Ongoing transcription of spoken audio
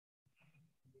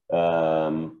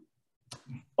On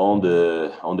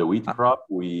the wheat crop,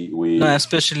 we no,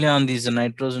 especially on these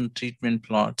nitrogen treatment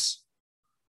plots.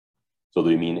 So do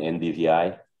you mean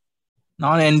NDVI?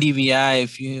 Not NDVI.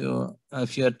 If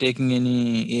you are taking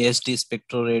any ASD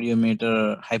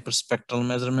spectroradiometer, hyperspectral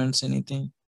measurements,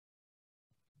 anything.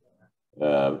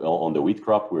 On the wheat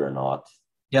crop, we are not.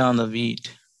 Yeah, on the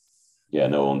wheat. Yeah,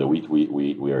 no, on the wheat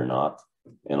we are not,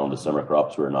 and on the summer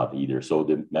crops we're not either. So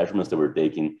the measurements that we're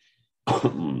taking,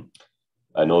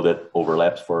 I know that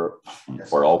overlaps for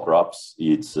all crops.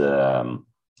 It's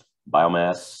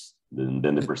biomass, then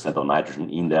the percent of nitrogen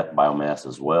in that biomass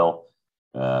as well,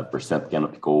 percent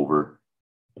canopy cover,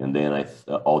 and then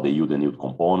all the yield and yield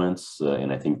components.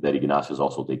 And I think that Ignacio is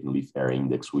also taking leaf area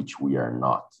index, which we are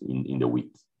not in the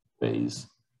wheat phase.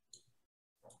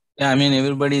 Yeah, I mean,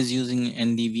 everybody is using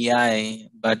NDVI,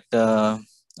 but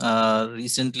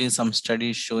recently some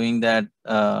studies showing that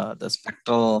the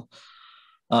spectral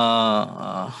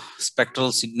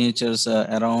signatures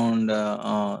around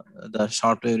the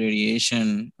shortwave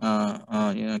radiation,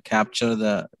 capture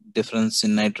the difference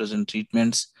in nitrogen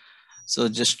treatments. So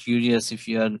just curious if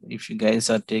you guys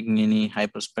are taking any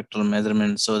hyperspectral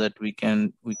measurements so that we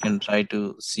can try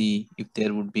to see if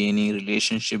there would be any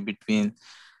relationship between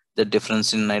the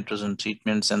difference in nitrogen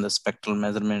treatments and the spectral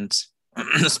measurements,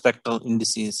 spectral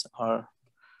indices. Are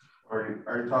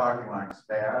you talking like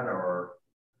SPAD or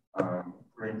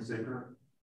green seeker?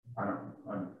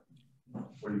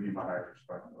 What do you mean by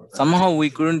hyperspectral? Somehow we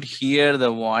couldn't hear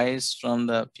the voice from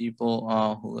the people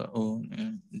who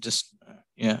just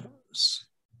yeah. So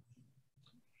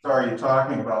are you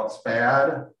talking about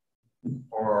SPAD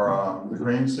or the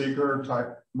green seeker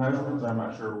type measurements? I'm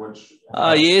not sure which.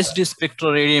 ASD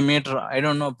spectroradiometer. I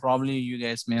don't know. Probably you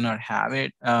guys may not have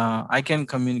it. I can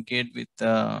communicate with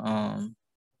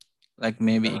like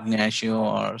maybe Ignacio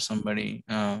or somebody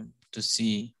to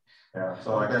see. Yeah.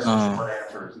 So I guess the short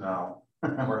answer is no.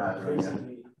 We're not doing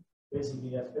it.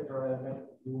 Basically, a spectroradiometer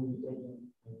you will be taking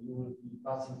and you will be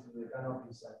passing through the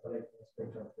canopies and collecting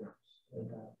spectral terms.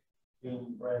 Like,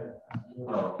 being red,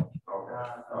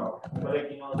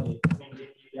 collecting all the main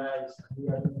KPIs. We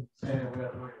are doing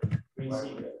green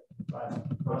seeker, but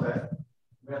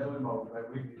we are doing more like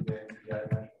we did the KPI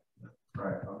measurement.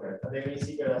 Right. Okay. But the green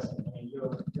seeker doesn't. I mean, you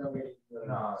don't get it.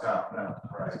 No.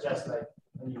 Right. It's just like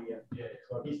yeah.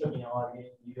 So he's talking about the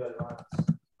individual ones.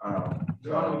 So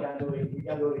we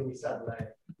can do it with satellite.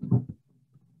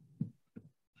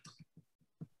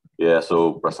 Yeah,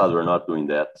 so Prasad, we're not doing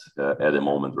that at the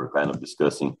moment. We're kind of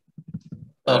discussing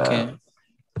other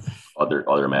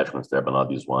measurements there, but not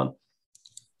this one.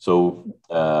 So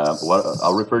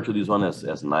I'll refer to this one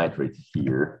as nitrate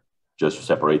here, just to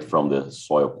separate from the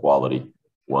soil quality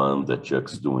one that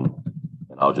Chuck's doing.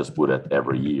 And I'll just put it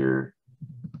every year.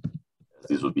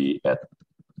 This would be at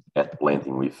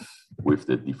planting with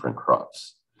the different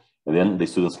crops. And then the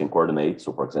students can coordinate.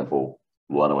 So for example,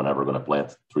 Luana, whenever we're going to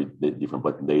plant 3 different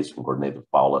planting days, we can coordinate with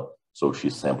Paula. So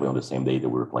she's sampling on the same day that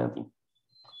we're planting.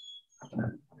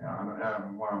 Yeah,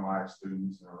 I'm one of my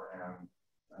students and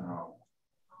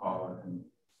Paula and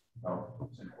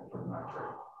sample for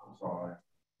nitrate. So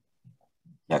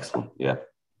Excellent, yeah.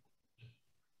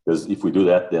 Because if we do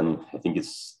that, then I think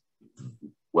it's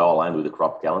well aligned with the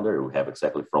crop calendar. We have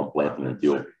exactly from planting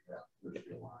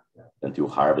until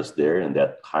harvest there, and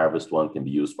that harvest one can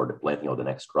be used for the planting of the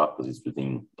next crop because it's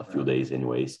within a few days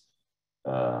anyways.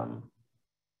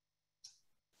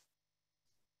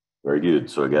 Very good.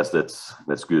 So I guess that's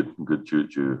good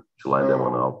to line that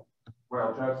one out.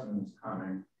 Well, Justin's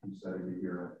coming. He said he'd be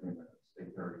here at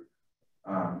 8:30.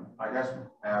 I guess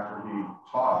after he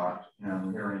talked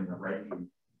and hearing the raking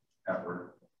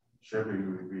effort, should we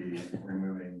be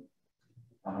removing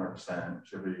 100%?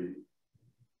 Should we?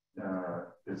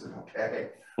 Is it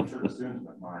okay? I'm sure the students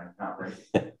wouldn't mind not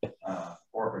raking,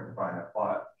 or if we can find a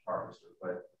plot harvester.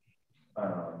 But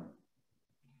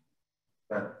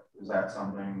is that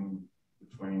something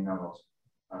between those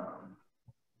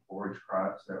forage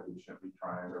crops that we should be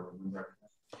trying to remove everything?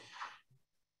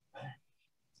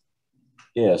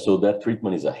 Yeah, so that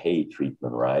treatment is a hay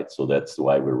treatment, right? So that's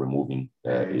why we're removing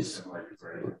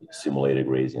simulated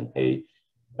grazing hay.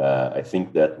 I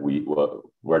think that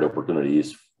where the opportunity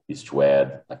is to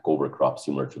add a cover crop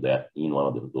similar to that in one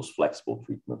of those flexible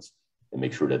treatments and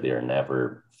make sure that they are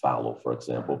never fallow, for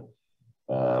example.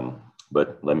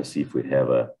 But let me see if we have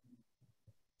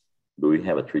do we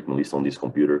have a treatment list on this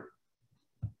computer?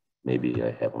 Maybe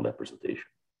I have on that presentation.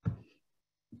 I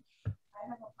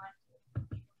have a mine.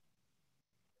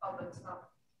 Oh, but it's not.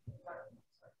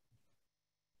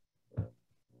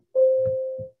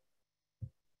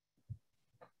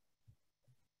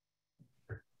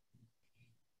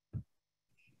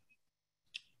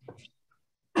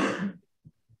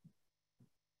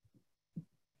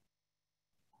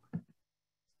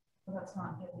 That's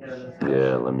not good.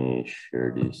 Yeah, let me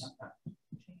share this.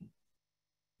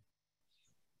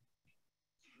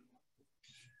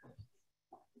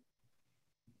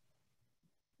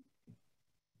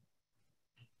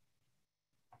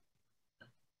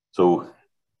 So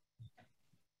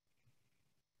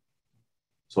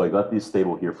I got this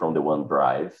table here from the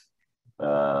OneDrive.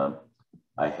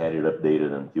 I had it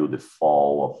updated until the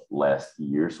fall of last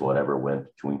year. So whatever went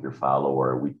to winter fallow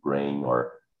or wheat grain,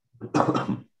 or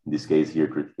in this case here,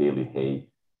 critically hay.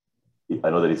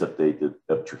 I know that it's updated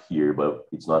up to here, but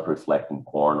it's not reflecting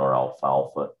corn or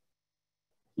alfalfa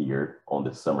here on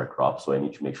the summer crop. So I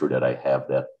need to make sure that I have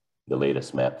that, the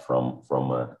latest map from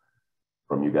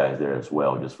you guys there as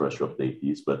well, just for us to update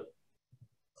these. But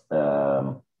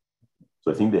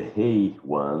so I think the hay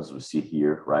ones we see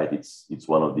here, right? It's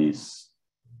one of these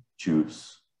two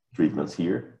treatments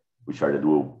here, which are the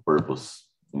dual purpose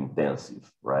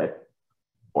intensive, right?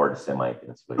 Or the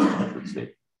semi-intensive, I should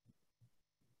say.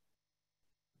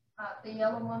 The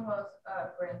yellow one was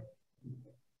grain.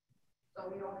 So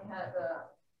we only had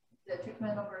the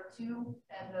treatment number 2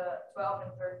 and the 12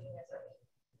 and 13 as a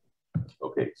hay.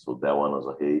 Okay, so that one was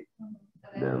a hay,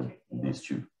 And then these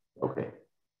two. Okay.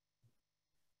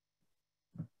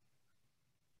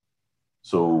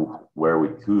 So where we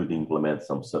could implement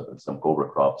some cover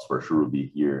crops for sure would be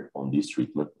here on this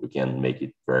treatment. We can make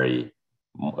it very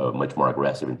much more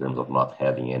aggressive in terms of not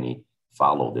having any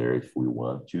fallow there if we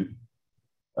want to.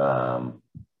 And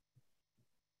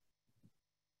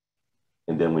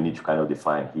then we need to kind of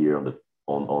define here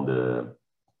on the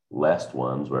last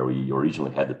ones where we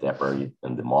originally had the tapper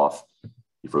and the moth,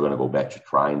 if we're going to go back to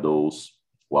trying those,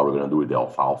 what we're going to do with the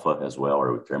alfalfa as well.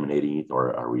 Are we terminating it,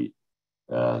 or are we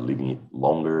leaving it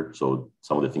longer? So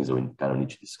some of the things that we kind of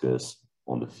need to discuss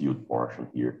on the field portion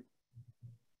here.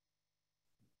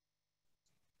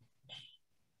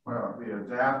 Well, the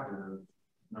adaptive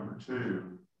number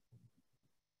 2,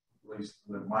 at least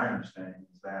my understanding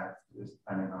is that is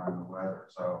depending on the weather.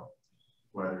 So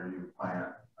whether you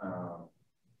plant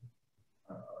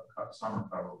summer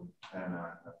cover and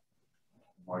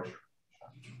moisture,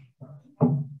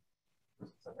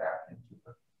 it's adapting to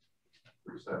the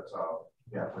preset. So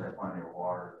yeah, if we have plenty of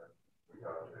water, then we go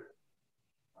to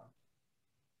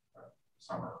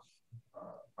summer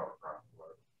cover crop.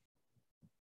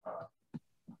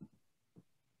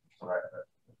 So that's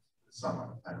somewhat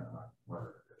dependent on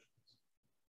weather conditions.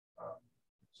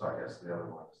 So I guess the other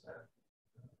one is that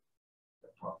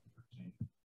 12 to 13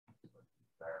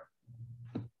 there.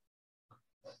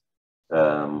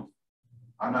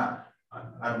 I'm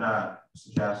not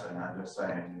suggesting, I'm just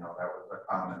saying, that was a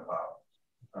comment about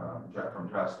from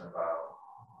Justin about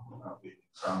leaving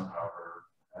some cover,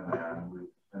 and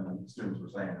then the students were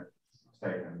saying it's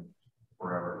taken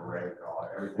forever to rake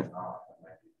everything off, and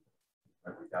maybe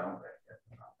we don't rake it.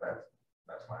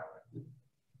 That's my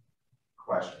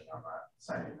question. I'm not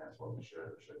saying that's what we should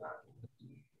or should not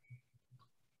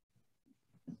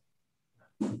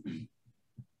do.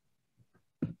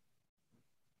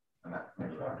 And that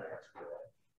maybe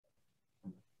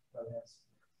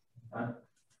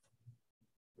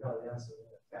I'll answer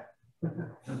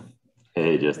that.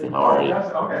 Hey, Justin, how are you?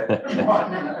 Okay.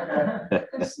 Okay.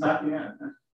 It's not the end.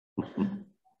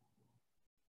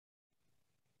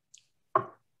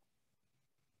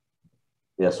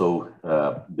 Yeah, so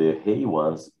the hay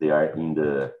ones, they are in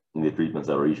the treatments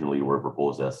that originally were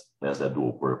proposed as a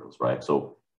dual purpose, right?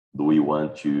 So do we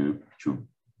want to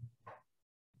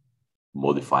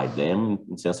modify them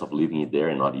in the sense of leaving it there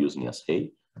and not using as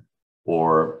hay?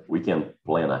 Or we can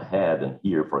plan ahead, and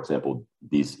here, for example,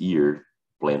 this year,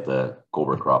 plant a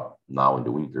cover crop now in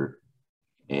the winter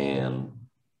and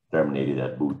terminate it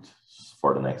at boot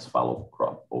for the next fallow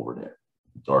crop over there,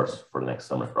 or for the next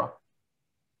summer crop.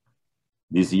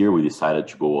 This year, we decided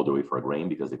to go all the way for grain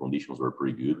because the conditions were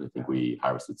pretty good. I think we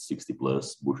harvested 60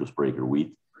 plus bushels per acre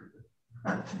wheat.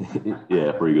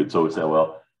 Yeah, pretty good. So we said,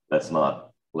 well, let's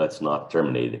not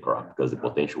terminate the crop because the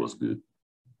potential was good.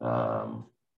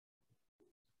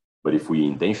 But if we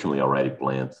intentionally already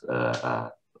plant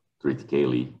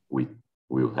triticale, we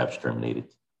will have to terminate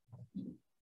it.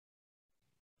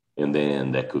 And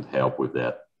then that could help with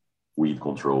that weed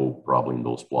control probably in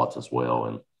those plots as well.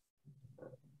 And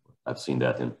I've seen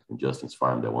that in Justin's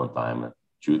farm that one time,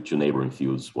 two neighboring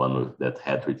fields, one that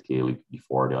had triticale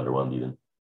before, the other one didn't.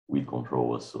 Weed control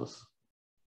was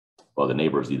well, the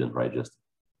neighbors didn't, right? Just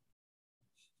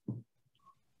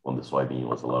on the soybean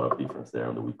was a lot of difference there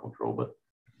on the weed control, but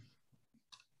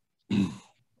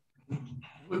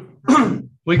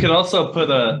we could also put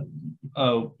a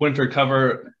winter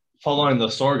cover following the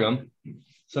sorghum,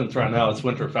 since right now it's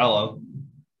winter fallow.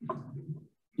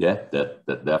 Yeah, that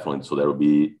definitely. So that will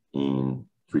be in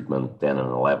treatment 10 and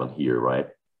 11 here, right?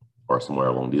 Or somewhere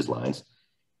along these lines.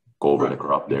 Cover the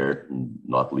crop there,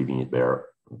 not leaving it bare.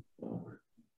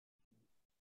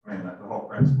 I mean, the whole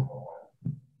principle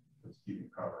is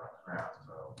keeping cover on the ground,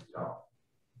 so you don't,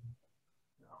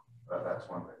 that's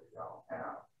one thing you don't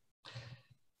have.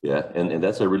 Yeah, and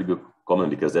that's a really good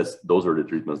comment, because those are the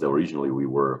treatments that originally we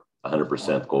were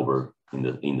 100% cover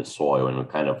in the soil, and we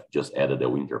kind of just added the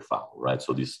winter fallow, right?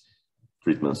 So these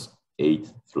treatments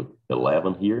 8 through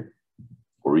 11 here,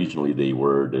 originally they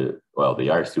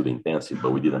are still the intensive,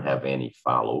 but we didn't have any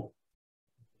fallow,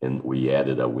 and we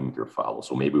added a winter fallow.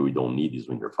 So maybe we don't need this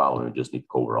winter fallow, and we just need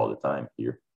cover all the time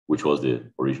here, which was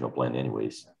the original plan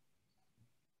anyways.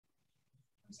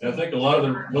 I think one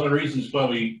of the reasons why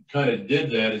we kind of did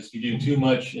that is you do too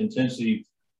much intensity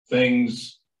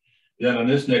things down on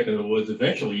this neck of the woods,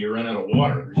 eventually you run out of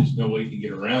water. There's just no way you can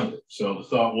get around it. So the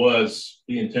thought was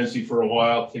be intensity for a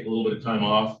while, take a little bit of time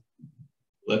off,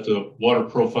 let the water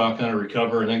profile kind of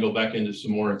recover, and then go back into some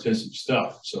more intensive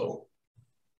stuff. So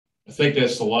I think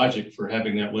that's the logic for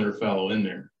having that winter fallow in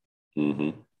there.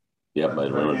 Mm-hmm. Yeah, I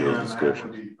remember those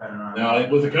discussions. Now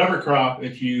with a cover crop,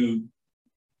 if you're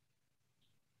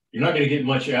not going to get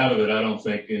much out of it, I don't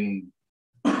think, in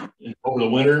over the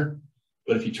winter.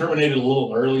 But if you terminate it a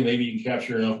little early, maybe you can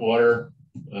capture enough water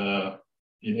in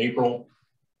April,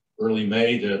 early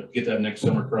May to get that next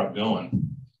summer crop going.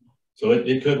 So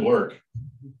it could work.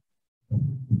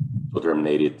 So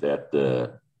terminate it at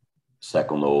the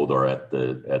second node or at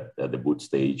the boot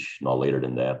stage, not later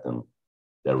than that, and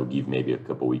that will give maybe a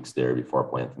couple weeks there before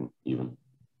planting even.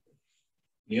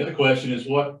 The other question is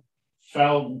what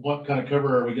kind of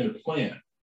cover are we going to plant?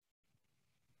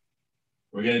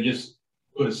 We're going to just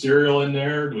put a cereal in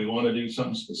there? Do we want to do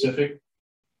something specific?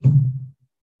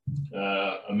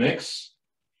 A mix?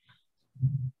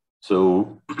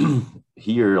 So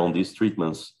here on these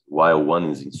treatments, while one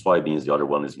is in soybeans, the other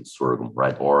one is in sorghum,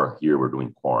 right? Or here we're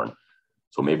doing corn.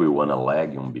 So maybe we want a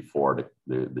legume before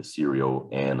the cereal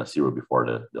and a cereal before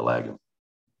the legume.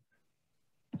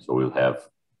 So we'll have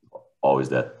always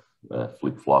that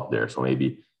flip-flop there. So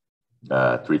maybe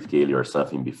triticale or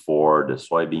something before the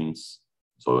soybeans.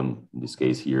 So in this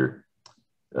case here,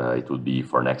 it would be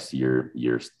for next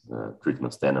year's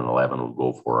treatments 10 and 11 will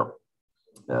go for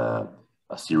a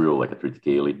cereal like a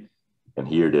triticale. And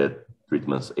here the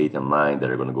treatments 8 and 9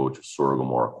 that are going to go to sorghum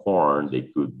or corn, they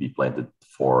could be planted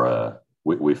for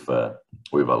with a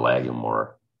legume.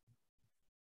 Or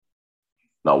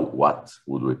now, what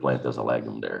would we plant as a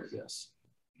legume there? Yes,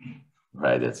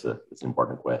 right. That's an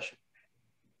important question.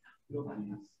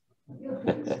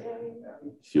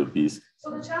 Field peas. So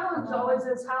the challenge always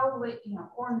is how late,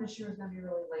 corn this year is going to be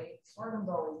really late. Sorghum's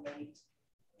always late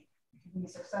to be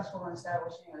successful in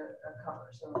establishing a cover.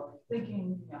 So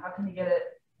thinking, how can you get it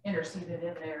interseeded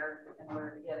in there in order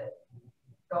to get it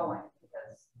going?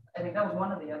 Because I think that was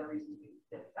one of the other reasons we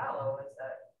did fallow is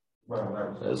that. Well,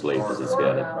 that was as late as it's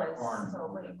getting.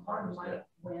 So late corn might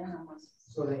win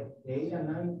almost. So the 8 and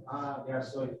 9, they are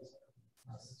soy.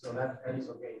 So that is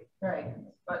okay. Right,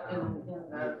 but in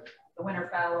the winter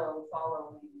fallow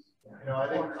following. I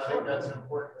think that's an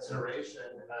important consideration.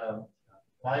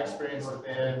 My experience has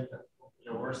been,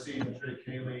 we're seeing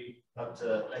triticale up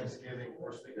to Thanksgiving,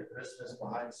 first week of Christmas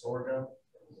behind sorghum.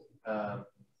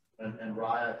 And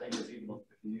rye, I think, is even,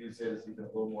 if you use it, is even a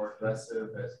little more aggressive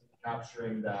at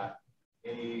capturing that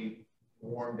any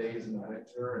warm days in the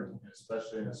winter and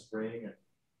especially in the spring. And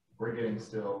we're getting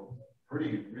still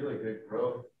really good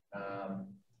growth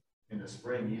in the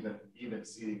spring, even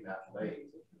seeding that late.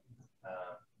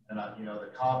 And the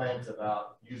comment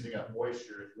about using up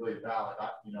moisture is really valid.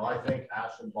 I think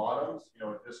Ashland bottoms,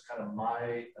 just kind of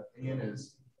my opinion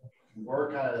is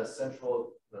we're kind of the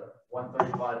central, the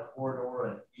 135 corridor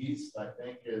and east, I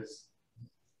think is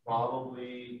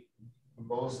probably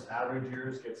most average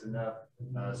years gets enough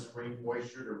spring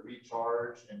moisture to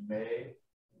recharge in May.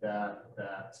 That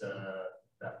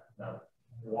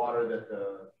water that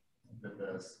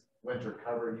the winter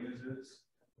cover uses.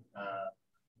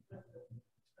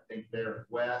 I think there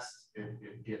west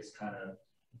it gets kind of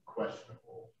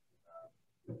questionable.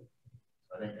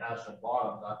 I think Ashland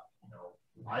bottom,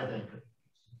 I think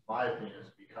my opinion is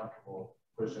to be comfortable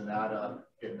pushing that up,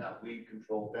 getting that weed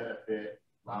control benefit,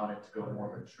 allowing it to go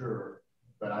more mature.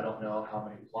 But I don't know how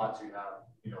many plots you have,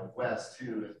 west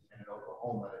too, and in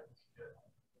Oklahoma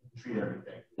to treat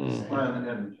everything the same. Well,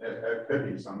 and it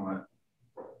could be somewhat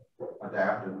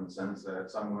adaptive in the sense that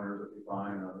some winters would be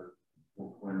fine, other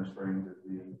winter springs would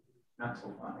be not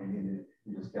so fine.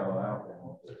 You just kill it out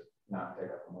and not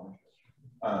take up the moisture.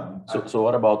 So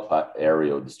what about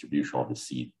aerial distribution of the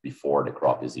seed before the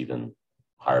crop is even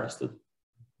harvested?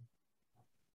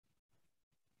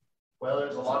 Well,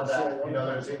 there's a lot of that,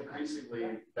 there's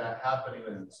increasingly that happening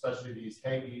with especially these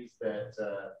Haggies that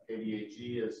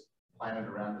ADHE is planted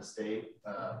around the state.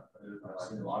 I've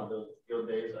seen a lot of those field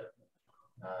days,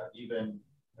 even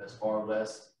as far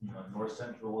west, north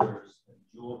central, there's in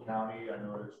Jewell County, I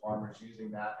know there's farmers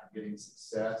using that and getting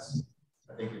success.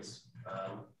 I think it's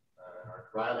our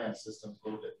dryland system a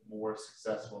little bit more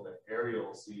successful than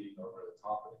aerial seeding over the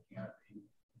top of the canopy.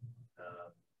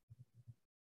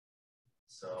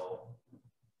 So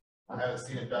I haven't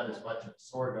seen it done as much in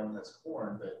sorghum as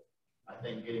corn, but I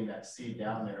think getting that seed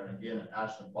down there, and again, in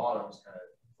Ashland Bottoms, kind of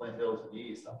Flint Hills and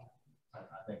East, I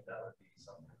think that would be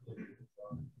something really good.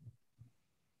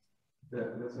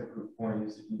 That's a good point.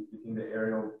 Is you think the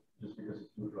aerial just because it's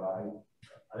too dry?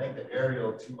 I think the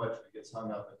aerial too much gets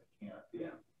hung up at the canopy.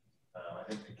 Yeah. I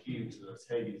think the key to those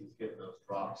Haggies is get those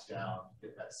drops down,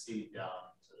 get that seed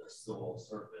down to the soil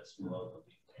surface below the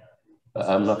leaf canopy.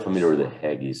 I'm not familiar with the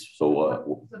Haggies,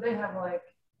 so so they have like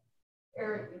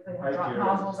they have drop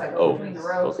nozzles that go between the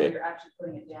rows, so you're actually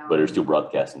putting it down. But they're still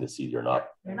broadcasting the seed. You're not.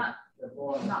 You're not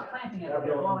planting it, but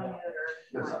you're blowing it,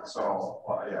 or. So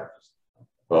yeah.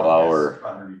 Well,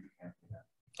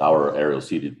 our aerial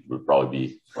seed would probably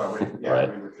be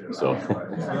right. So.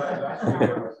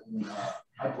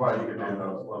 That's why you can do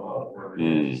those little.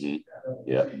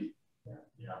 Yeah.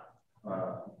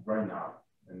 Right now.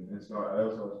 And so I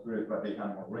also was curious about the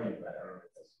kind of rain, but I don't know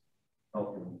if that's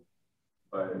helping.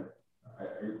 But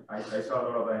I saw a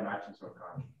lot of that in action so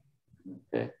far.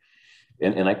 Okay.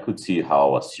 And I could see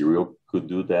how a cereal could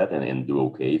do that and do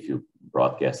okay if you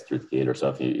broadcast certificate or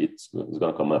something. It's going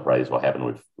to come up, right? It's what happened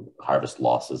with harvest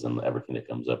losses and everything that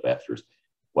comes up after.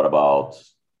 What about,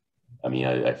 I mean,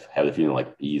 I have the feeling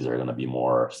like peas are going to be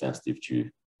more sensitive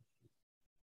to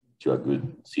a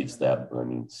good seed stab,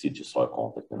 seed to soil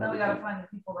contact. Now we got to find the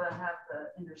people that have the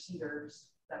interseeders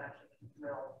that actually can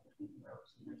drill between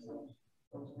rows. And there's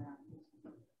those around.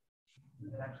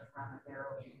 That actually run a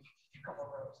barrel a couple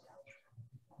of rows down.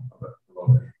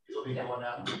 You'll be going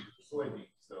out with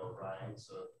soybeans, though, right?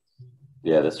 So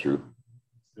yeah, that's true.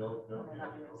 Still,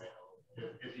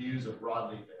 if you use a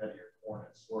broadleaf ahead of your corn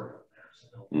and sorghum there,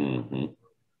 still.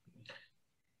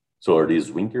 So are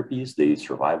these winter peas? They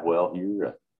survive well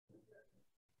here.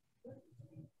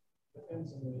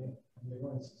 Depends on the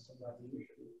growing system that we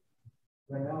usually.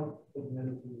 Right now, taking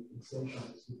into fixation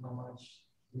to see how much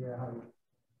we are having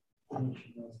finished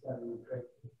study with Craig.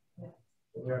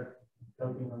 So we are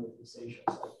helping on the fixation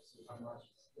side to see how much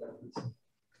we are fixing.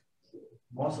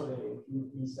 Most of the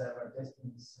UPs that are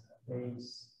testing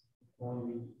phase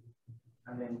only,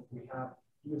 and then we have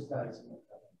few studies in it.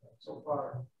 So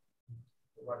far,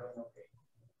 we're doing okay.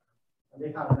 And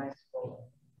they have a nice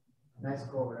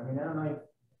cover. I don't know if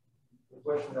the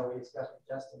question that we discussed with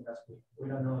Justin last week, we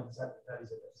don't know exactly that is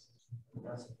the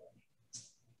best.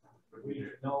 But we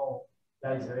know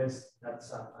that is the best.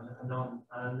 That's an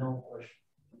unknown question.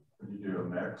 Could you do a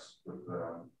mix with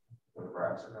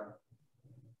brassica?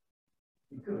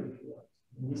 We could, if you want.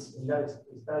 In that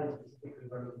study specifically,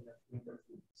 we're looking at winter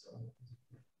food. So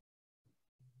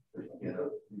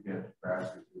you get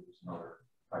brassica with some other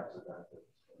types of benefits.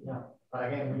 Yeah, but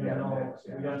again, we don't know.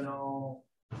 We don't know.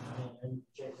 We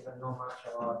don't know much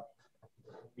about.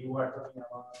 We were talking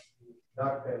about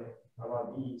doctor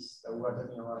about these that we were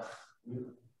talking about.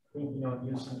 Thinking of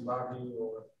using barley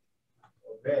or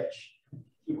veg.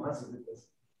 He wants to do this.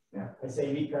 Yeah. I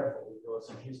say be careful because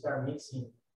if you start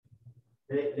mixing,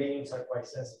 the leaves are quite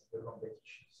sensitive to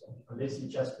competition. So unless you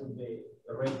just put the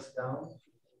rates down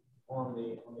on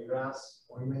the grass,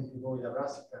 or even if you go with a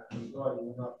brassica, you probably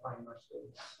will not find much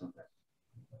there.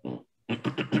 So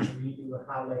you need to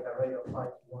have like a rate of 5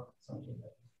 to 1, something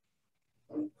like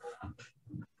that.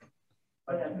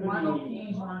 But yeah, you want to go peas,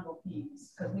 you want to go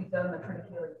peas, because we've done the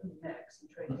triticale pea mix, and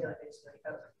triticale basically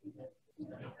has a pea mix.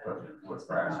 With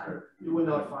brassica, you will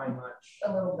not find much.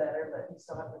 A little better, but you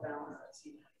still have to balance that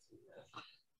seed.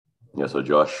 Yeah, so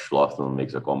Josh Lofton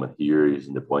makes a comment here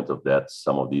using the point of that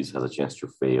some of these has a chance to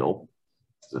fail.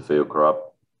 It's a fail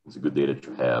crop. It's a good data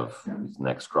to have. If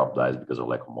next crop dies because of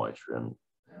lack of moisture, and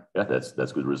yeah,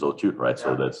 that's good result too, right?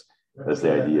 So that's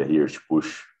the idea here, to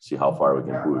push, see how far we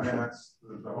can push. That's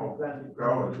the whole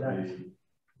goal is be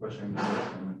pushing.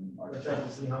 We're trying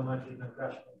to see how much we can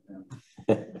crush.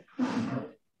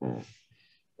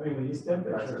 With these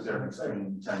temperatures,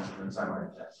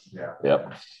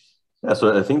 Yeah,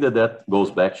 so I think that goes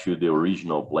back to the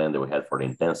original plan that we had for the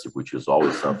intensive, which is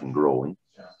always something growing.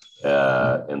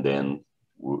 And then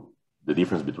the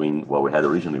difference between what we had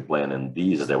originally planned and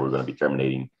these is that we're going to be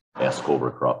terminating as cover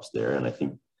crops there. And I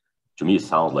think, to me, it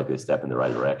sounds like a step in the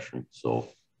right direction. So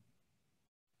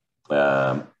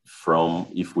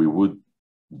if we would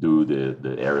do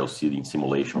the aerial seeding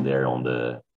simulation there on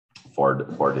for the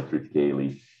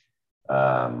triticale,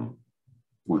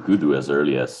 we could do as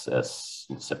early as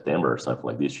in September or something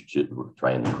like this to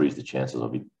try and increase the chances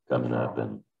of it coming up.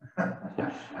 And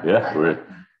yeah, we're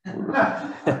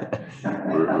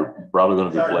probably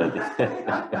going to be planting.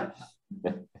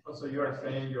 So you are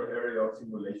saying your aerial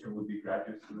simulation would be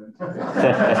graduate students?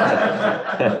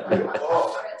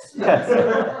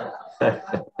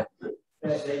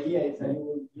 The idea is that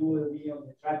you will be on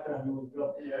the tractor and you will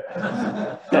drop it.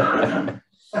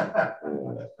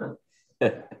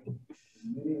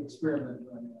 Maybe experiment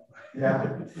right now. Yeah.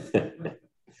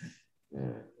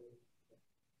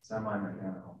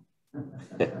 Semi-mechanical.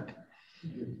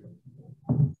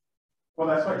 Well,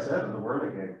 that's what I said in the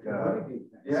Whirligig.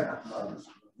 Yeah.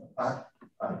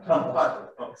 I've done a lot of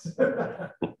those.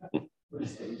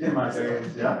 In my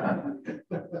days, yeah.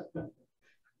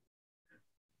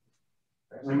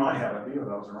 We might have a few of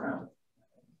those around.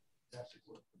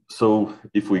 So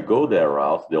if we go that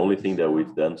route, the only thing that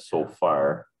we've done so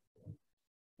far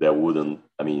that wouldn't,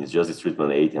 I mean, it's just this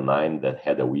treatment 8 and 9 that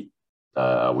had a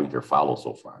winter fallow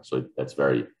so far. So that's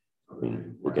very, I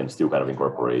mean, we can still kind of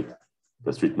incorporate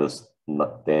the treatments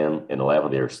 10 and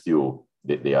 11. They are still,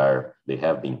 they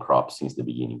have been cropped since the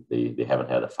beginning. They haven't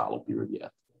had a fallow period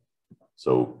yet.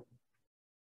 So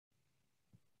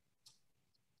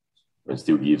it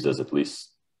still gives us at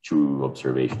least 2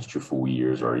 observations, 2 full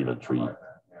years, or even 3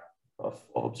 of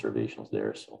observations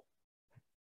there. So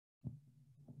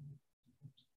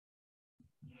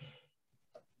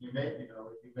you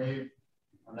may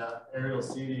on that aerial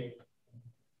seeding,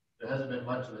 there hasn't been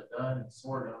much of it done in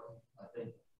sorghum. I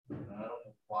think, I don't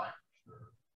know why for sure.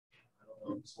 I don't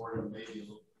know if sorghum may be a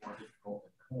little bit more difficult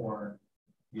than corn,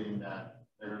 getting that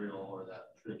aerial or that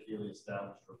triticale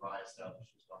established or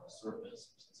bi-established just on the surface,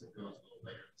 since it goes a little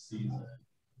later in the season.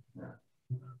 Yeah.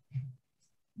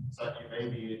 So you may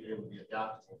be able to be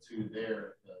adaptable to there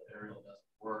if the aerial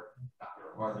doesn't work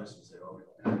after a harvest. You say, oh, we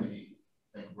don't have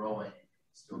anything growing,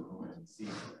 still go in and seed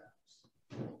perhaps.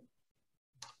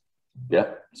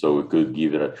 yeah, so we could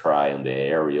give it a try on the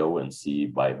aerial and see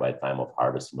by time of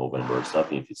harvest in November or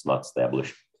something. If it's not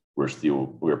established,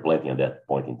 we're planting at that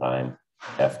point in time.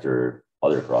 After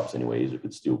other crops anyways, we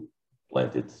could still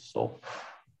plant it. So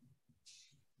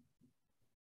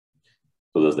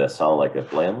does that sound like a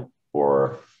plan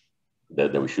or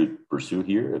that we should pursue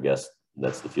here? I guess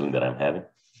that's the feeling that I'm having.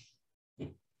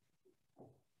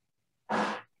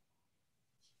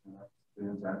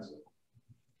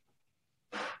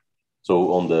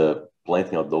 So on the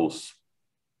planting of those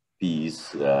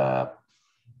peas,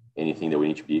 anything that we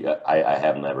need to be, I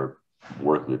have never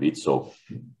worked with it. So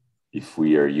if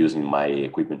we are using my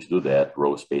equipment to do that,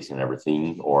 row spacing and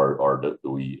everything, or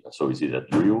do we, so is it a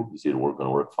drill? Is it going to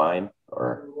work fine?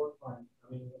 Or? It will work fine.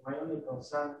 I mean, my only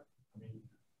concern,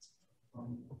 I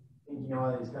mean, thinking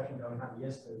about the discussion that we had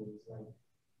yesterday, is like,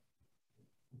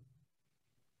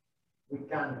 we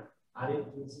can add it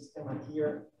to the system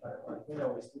here, but I think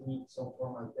that we still need some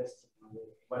formal testing on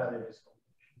what are the risk.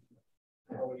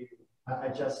 I don't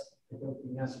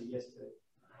think answer yesterday.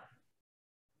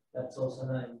 That's also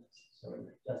not sorry,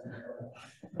 just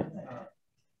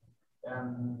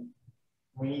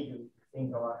we need to think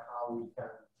about how we can,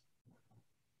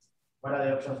 what are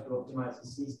the options to optimize the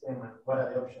system and what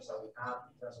are the options that we have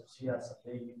in terms of cereals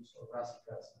and legumes or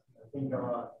brassicas. Think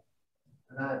about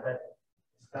another type of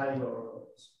study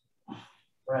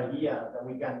or idea that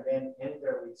we can then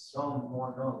enter with some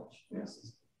more knowledge.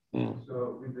 Yes.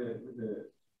 So with the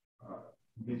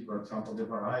these, for example, the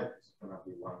varieties is going to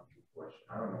be one key question.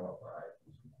 I don't know what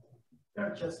varieties. There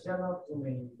are not too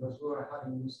many because we are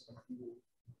having used a few.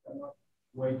 There are not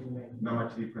way too many. Not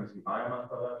much difference in biomass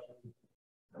production.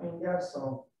 I mean, there are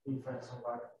some difference in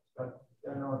varieties, but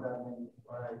there are not that many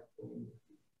varieties.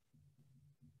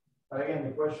 But again,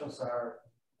 the questions are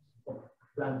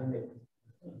planting it.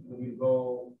 Will you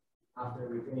go after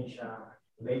we finish a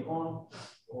late one,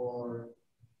 or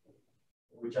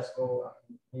we just go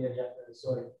immediately after the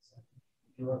soil?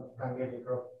 If you can get the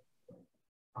crop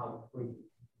out quickly.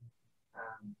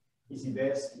 Is it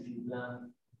best if you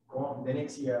plant the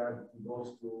next year it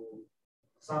goes to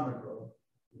summer crop?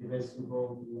 Is it best to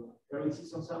go to early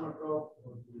season summer crop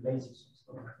or to late season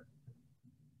summer crop?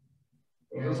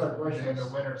 Those are questions. And the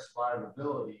winter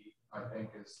survivability, I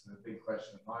think, is the big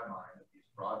question in my mind of these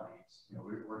broadleaves. You know,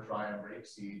 we're trying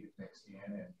rapeseed mixed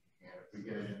in, and if we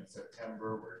get it in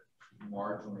September, we're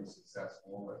marginally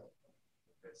successful.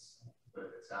 If it's but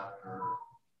if it's after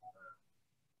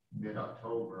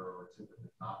mid-October, or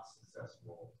typically not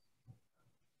successful.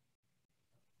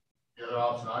 The other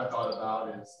option I thought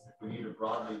about is if we need a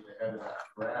broadleaf ahead of that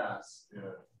grass,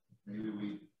 maybe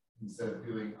we, instead of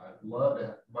doing, I'd love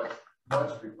to much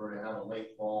prefer to have a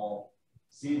late fall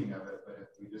seeding of it, but if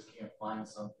we just can't find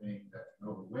something that can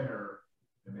overwinter,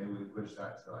 then maybe we push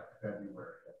that to like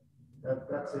February.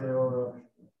 That's the other.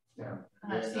 Yeah.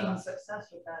 And I've seen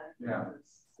success with that. Yeah.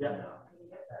 Yeah. You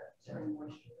get that spring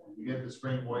moisture. You get the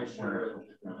spring moisture.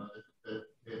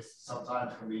 It's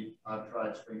sometimes can be, I've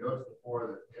tried spring oats before,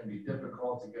 that can be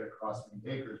difficult to get across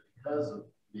many acres because of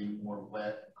being more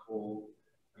wet and cold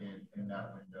in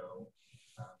that window.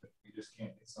 You just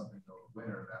can't get something over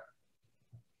winter that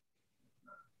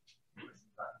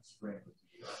spring would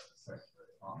be a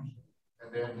secondary option. And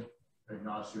then,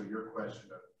 Ignacio, your question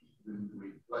of, do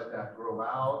we let that grow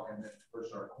out and then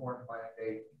push our corn plant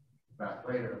date back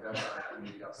later? That's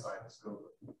maybe outside the scope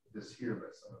of this here,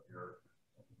 but some of your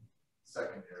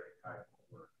secondary type of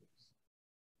work.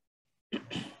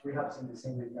 We have seen the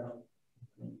same with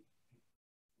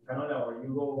canola, or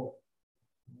you go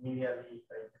immediately,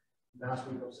 like last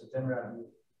week of September, and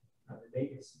at the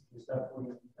latest, you start putting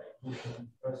like pushing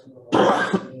first of all.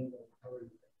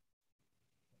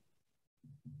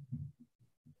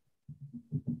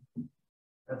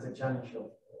 That's a challenge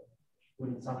of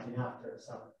putting something after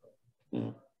summer.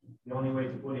 Mm. The only way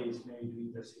to put it is maybe to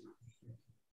interseed.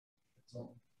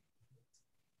 So,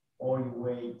 or you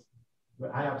wait.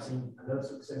 But I have seen a lot of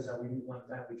success that we did one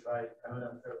time. We tried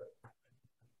canola and further.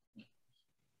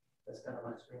 That's kind of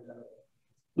my experience.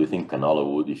 Do you think canola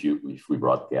would, if we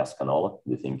broadcast canola,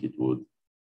 do you think it would?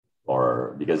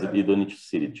 Or because you don't need to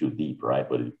seed it too deep, right?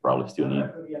 But it probably still need.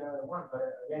 That could be another one, but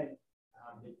again,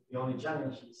 the only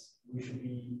challenge is we should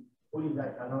be putting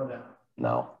that canola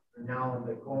now on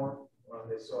the corn or on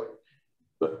the soil.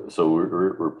 But so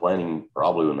we're planning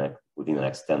probably within the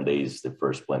next 10 days the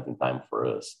first planting time for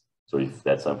us. So if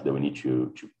that's something that we need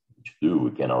to do,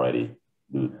 we can already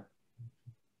do it.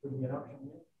 Could be an option,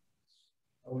 yeah.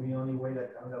 That would be the only way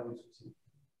that canola would succeed.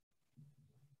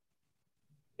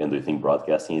 And do you think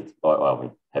broadcasting it?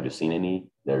 Have you seen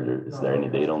any? Is there any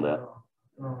data on that?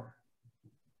 No.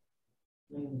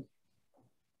 I mean,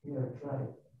 try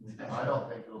it. I don't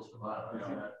think it'll survive. I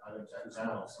think that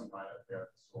channel will survive if they have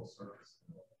this whole surface.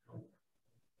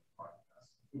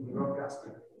 If you broadcast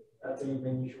it, that's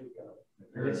anything you should go.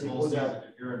 If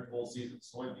you're in full season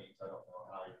soybeans, I don't know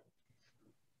how you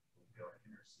will be able to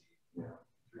interseed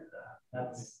through that.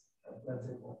 That's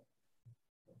it.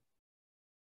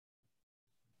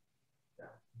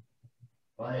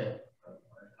 I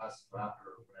asked after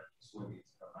when the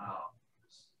soybeans come out,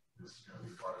 this is going to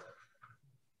be part of it.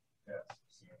 Yes,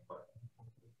 seeing what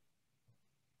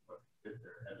fit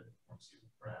their head from season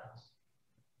grass.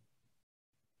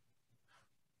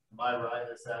 Am I right?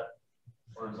 Is that,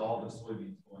 or is all the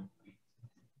soybeans going to wheat?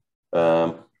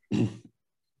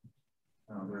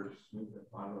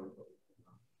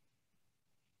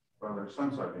 There's there's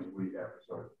some soybeans wheat after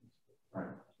soybeans,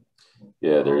 right?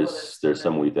 Yeah, there's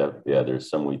some wheat after there's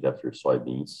some wheat after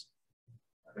soybeans.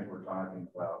 I think we're talking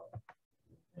about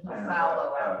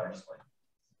fallow after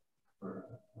soybeans.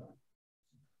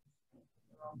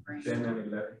 10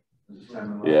 and 11.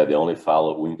 Yeah, the only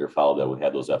winter fallow that we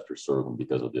had was after sorghum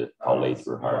because of how late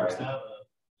we're harvesting.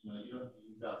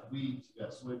 You've got wheat, you've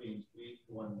got soybeans, wheat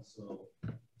one. So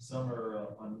some are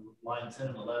on line 10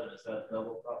 and 11. Is that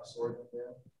double crop sorghum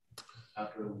there?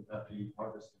 After you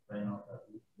harvest the grain off that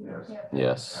wheat? Yes.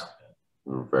 Yes.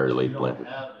 We're very late planted.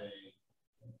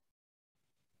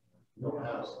 You don't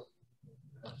have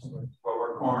well,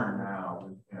 we're corn now,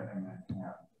 and then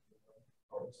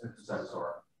that's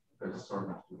sorghum. Because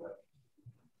sorghum's too late.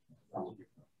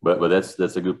 But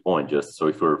that's a good point. Just so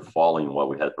if we're following what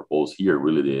we had proposed here,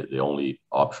 really the only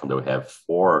option that we have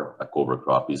for a cover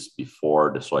crop is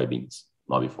before the soybeans,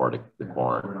 not before the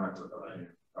corn. We're not,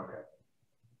 okay.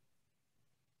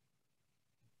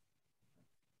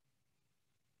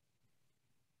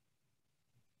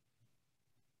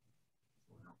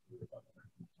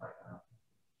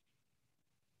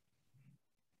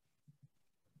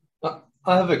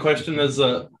 I have a question. Is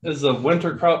a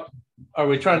winter crop, are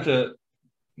we trying to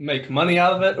make money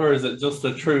out of it, or is it just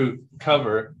a true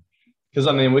cover? Because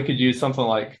I mean, we could use something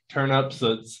like turnips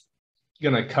that's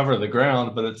going to cover the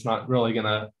ground, but it's not really going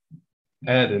to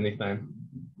add anything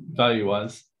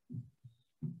value-wise.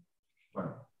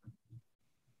 Well,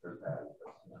 there's that.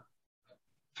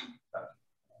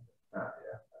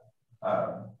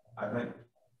 I think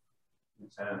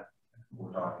intent,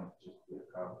 we're talking just to be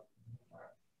a cover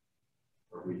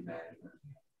for weed management.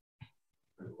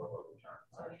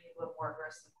 more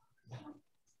aggressive.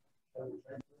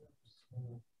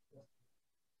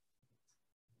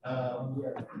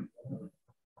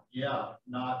 Yeah,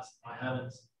 I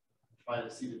haven't tried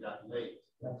to seed it that late.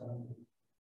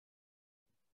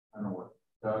 I know what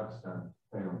Doug's done,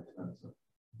 fairly expensive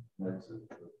mixes.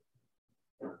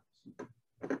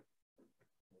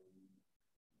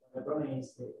 The problem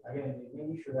is that, again, the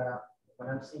main issue that when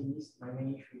I'm seeing this, my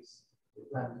main issue is the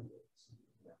planting dates.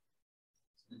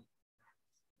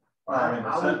 Well, I mean, I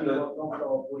would be more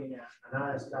comfortable putting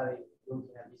another study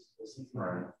looking at this specific.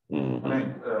 right. Mhm. I mean,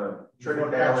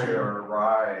 triticale or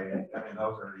rye, I mean,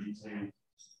 those are easy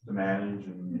to manage,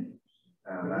 and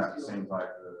that seems like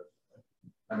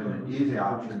the easy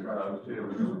option for those two.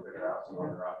 We can figure out some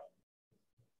other options.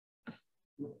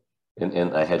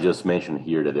 And I had just mentioned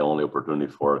here that the only opportunity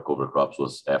for cover crops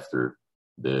was after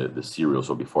the cereal,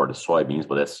 so before the soybeans,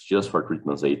 but that's just for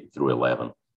treatments 8 through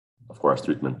 11. Of course,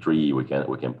 treatment 3, we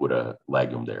can put a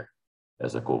legume there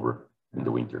as a cover in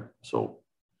the winter. So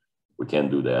we can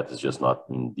do that. It's just not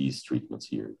in these treatments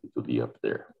here. It will be up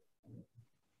there.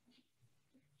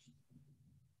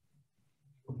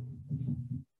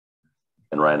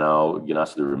 And right now,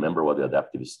 Ignacio, do you remember what the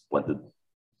adaptive is planted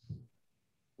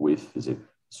with? Is it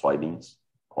soybeans,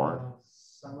 corn?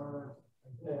 Summer,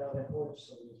 the horse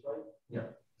soils, right? Yeah.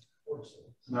 Horse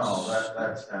soils. No,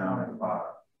 that's down at the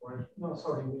bottom. No,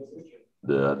 sorry, which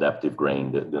The adaptive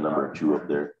grain, the number 2 up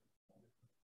there.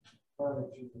 One of the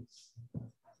things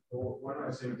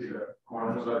that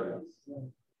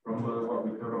from what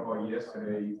we talked about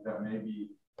yesterday is that maybe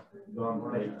don't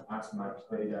take as much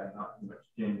data and not too much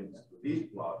changes to these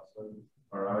plots,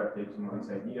 or rather take some of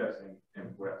these ideas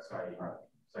and put side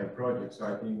projects. So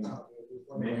I think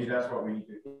maybe that's what we need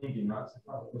to think, not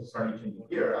necessarily changing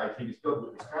here. I think it's still a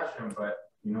good discussion, but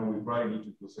we probably need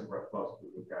to do separate plots to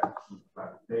look at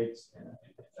planting dates and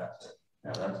that's it.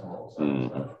 Yeah, that's a whole separate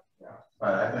stuff. Yeah,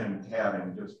 but I think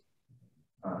having just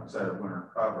instead of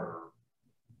winter cover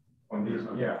on these,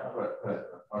 put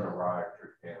a rye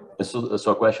triticale.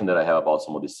 So a question that I have about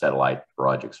some of these satellite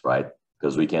projects, right?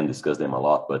 Because we can discuss them a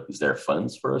lot, but is there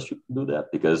funds for us to do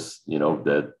that? Because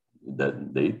that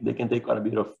they can take quite a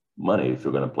bit of money if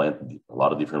you're going to plant a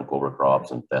lot of different cover crops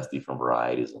and test different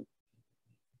varieties. And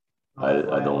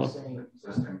I don't.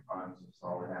 Existing funds is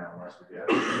all we have unless we get.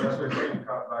 Unless we're taking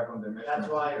cut back on the mission.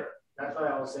 That's why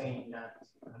I was saying that.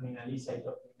 I mean, at least I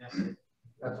talked to Ignacio.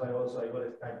 That's why also I got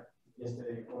a Skype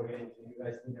yesterday before getting to you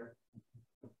guys dinner.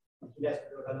 Yes,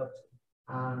 a lot.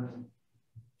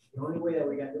 The only way that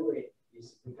we can do it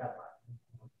is we cut back.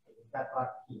 We cut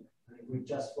back here. And if we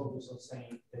just focus on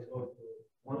saying, let's go to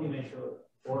only measure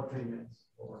 4 treatments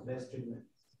or less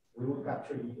treatments, we will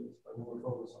capture yields, but we will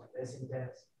focus on less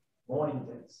intense, more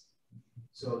intense.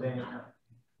 So then,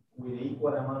 with the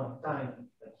equal amount of time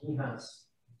that he has,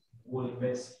 will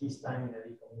invest his time in a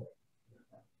different way.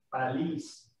 But at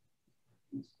least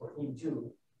it's for him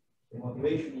too. The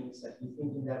motivation is that he's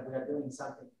thinking that we are doing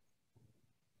something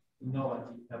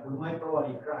innovative, that we might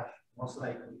probably crash, most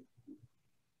likely.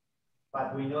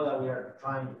 But we know that we are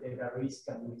trying to take a risk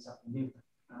and do something different.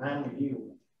 And I'm with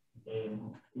you. It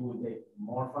will take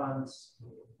more funds,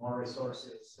 more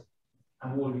resources,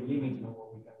 and we'll be limiting on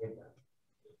what we can get done.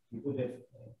 We put it,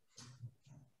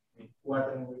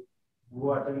 we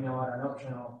are talking about an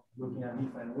option of looking at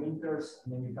different winters,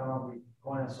 and then you come up with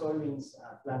corn and soybeans,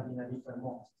 planting a different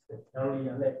month, early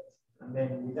and late. And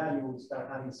then with that, you will start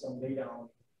having some data on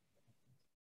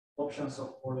options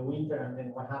for the winter, and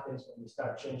then what happens when you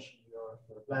start changing your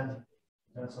planting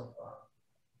in terms of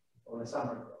the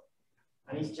summer crop.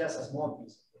 And it's just a small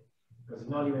piece of it, because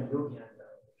it's not even looking at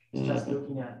that. It's just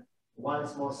looking at one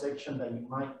small section that you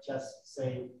might just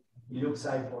say, it looks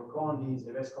like for corn, this is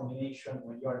the best combination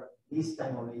when you're this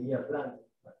time of the year planting,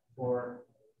 but for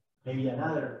maybe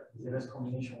another is the best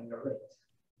combination when you're late.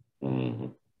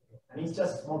 And it's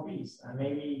just a small piece, and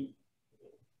maybe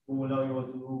we will not be able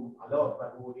to do a lot,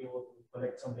 but we will be able to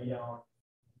collect some data on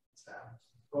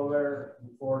cover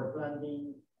before the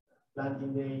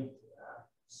planting date,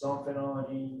 some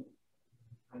phenology,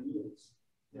 and yields.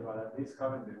 Yeah, but at least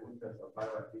having the winter supply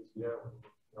like this year, we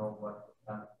know what to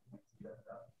plant next year.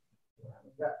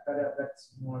 That's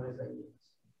more or less the idea.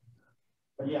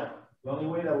 But yeah, the only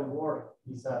way that would work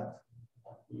is that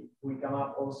if we come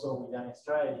up also with an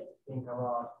strategy to think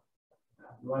about,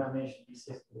 you want to mention this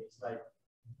history, it's like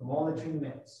from all the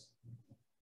treatments,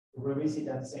 to revisit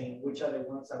and saying which are the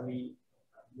ones that we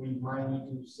might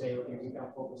need to say, okay, we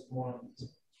can focus more on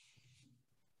this,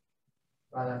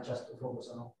 rather than just to focus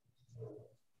on all.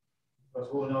 Because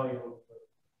who knows,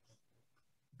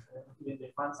 even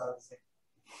the funds are the same.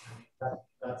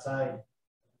 That side.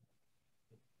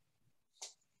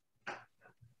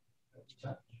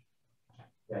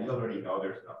 already know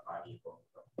there's enough money.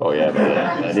 Oh yeah, but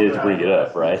I need to bring it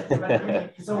up, right?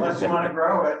 So unless you want to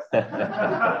grow it.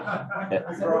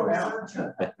 Grow it.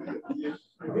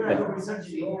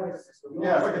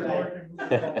 Yeah, look at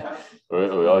that.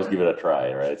 We always give it a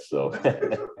try, right? So.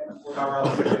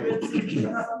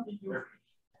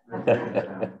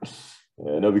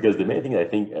 No, because the main thing I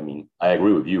think, I mean, I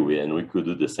agree with you, and we could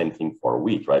do the same thing for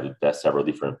wheat, right? To test several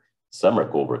different summer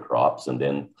cover crops and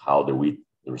then how the wheat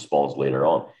responds later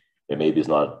on. And maybe it's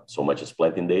not so much as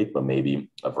planting date, but maybe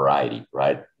a variety,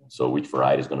 right? So which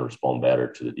variety is going to respond better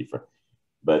to the different,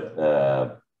 but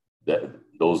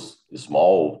those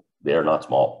small, they're not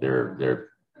small. They're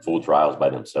full trials by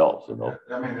themselves, you know.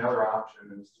 I mean, the other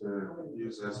option is to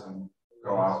use this and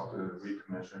go out to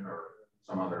recommission or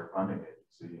some other funding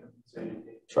agency and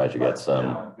see. Try to get some.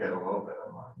 You know, get a little bit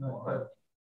of money. But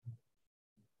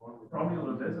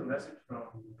Romeo, there's a message from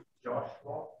Josh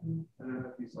Wall. I don't know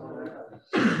if you saw that.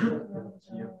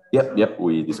 Yep,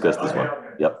 we discussed this one.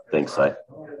 Yep, thanks, Si.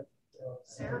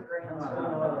 Sarah Grant.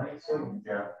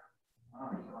 Yeah.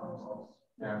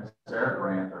 Yeah, Sarah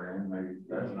Grant, or maybe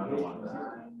that's another one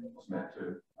that's meant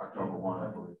to October 1,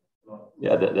 I believe.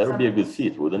 Yeah, that would be a good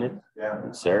fit, wouldn't it? Yeah.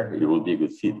 And Sarah, it would be a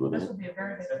good fit, wouldn't This it? would be a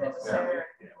very good fit with Sarah,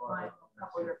 like a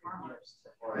couple of your farmers.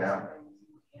 Yeah.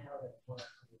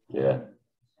 Yeah.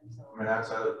 I mean, that's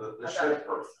the shift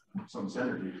for some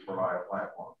synergy to provide a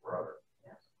platform for other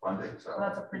funding. So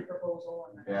that's a pre-proposal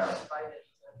and then invite it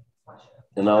to flesh it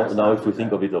out. And now if we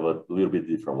think of it of a little bit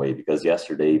different way, because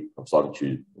yesterday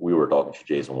we were talking to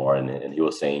Jason Warren, and he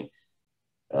was saying,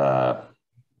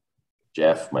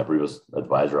 Jeff, my previous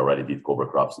advisor, already did cover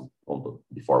crops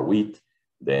before wheat.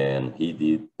 Then he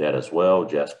did that as well.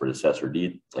 Jeff's predecessor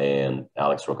did, and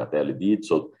Alex Rocatelli did.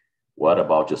 So what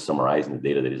about just summarizing the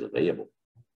data that is available,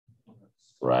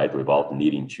 right? Without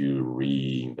needing to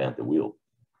reinvent the wheel.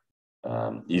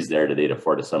 Is there the data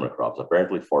for the summer crops?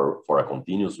 Apparently for a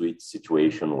continuous wheat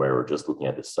situation where we're just looking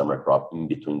at the summer crop in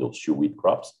between those two wheat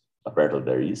crops, apparently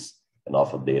there is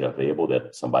enough of data available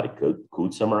that somebody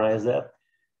could summarize that.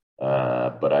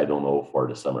 But I don't know for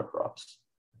the summer crops.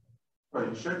 But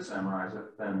you should summarize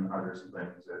it, then are there some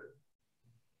things that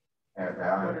add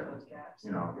value,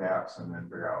 you know, gaps, and then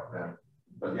figure out then,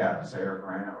 but yeah, Sarah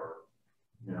Grant or,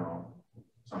 you know,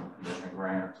 some commission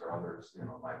grants or others, you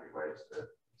know, might be ways to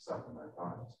supplement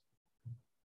funds.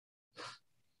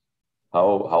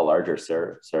 How large are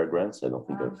Sarah grants? I don't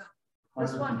think of.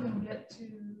 This one can get to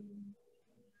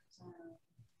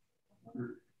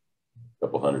A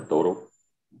couple hundred total.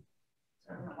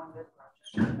 one good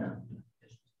project. Yeah.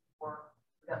 Or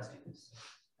we got students.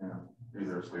 Yeah,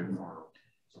 either a student or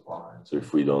supply. So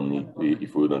if we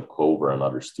don't cover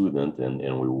another student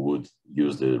and we would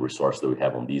use the resource that we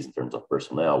have on these in terms of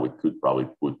personnel, we could probably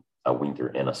put a winter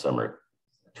and a summer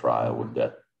trial with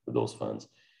those funds.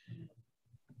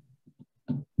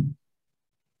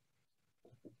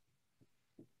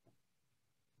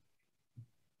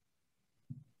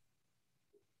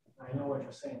 I know what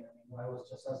you're saying. I mean, I was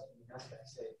just asking last guy, I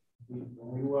said,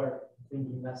 when we were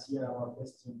thinking last year about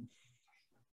testing,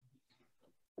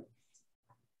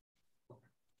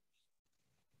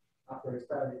 after the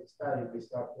study, we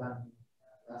start planning.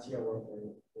 Last year or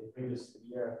the previous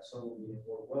year, so we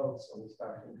worked well, so we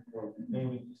started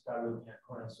mainly to start looking at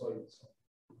corn and soy. So,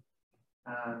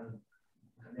 and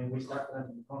then we start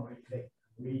planting corn really late.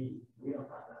 We don't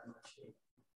have that much data,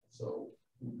 so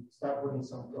we start putting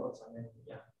some plots, and then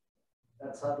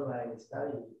that satellite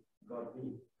study got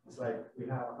big. It's like we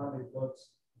have 100 plots.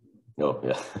 Oh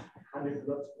yeah. 100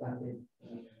 plots planted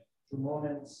in 2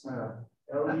 moments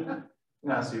early.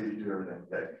 No, so you do everything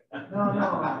big. No.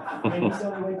 I mean, it's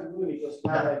the only way to do it because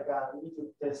now, like, we need to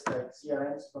test like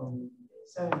CRMs from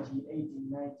 70, 80,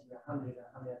 90, 100,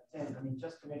 110. I mean,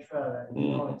 just to make sure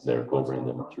that they're covering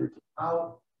the maturity.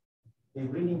 How the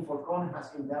breeding for corn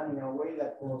has been done in a way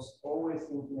that was always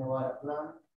thinking about a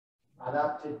plant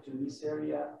adapted to this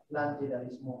area, planted at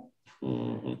this moment.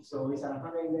 Mm-hmm. So it's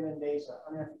 111 days,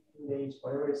 115 days,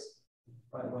 whatever it is.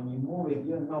 But when you move it,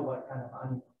 you don't know what kind of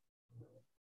animal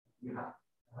you have.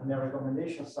 And the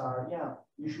recommendations are,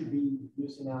 you should be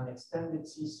using an extended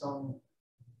season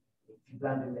if you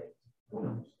plant it late. Who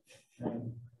knows?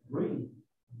 And really,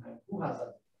 like, who has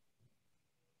that?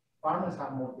 Farmers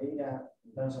have more data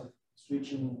in terms of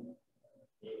switching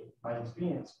by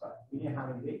experience, but we didn't have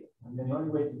any data. And the only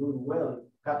way to do it well is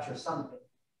to capture something.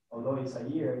 Although it's a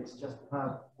year, it's just to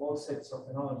have all sets of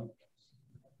technology.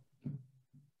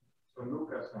 So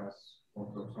Lucas has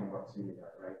also somewhat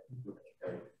similar, right?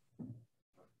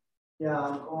 Yeah,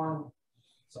 I'm going,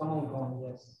 some on corn,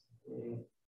 yes.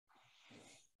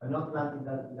 I'm not planting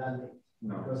that late.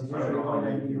 No. Because it's usually when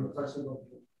I need first of all.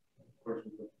 course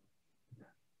we put.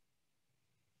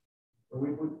 So we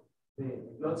put the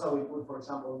plots that we put, for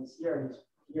example, this year is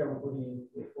here we put in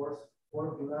the 4th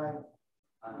of July,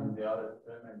 And the other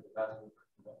term and the last week.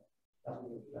 that will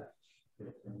be that.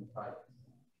 25.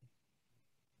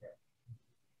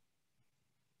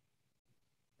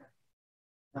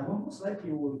 And most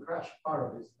likely we will crash part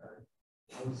of this time.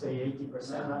 I would say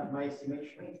 80% my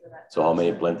estimation. So how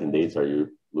many planting dates are you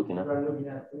looking at? We are looking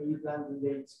at 3 planting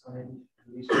dates connected to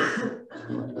this.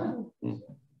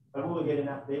 But we will get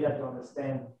enough data to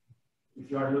understand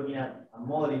if you are looking at a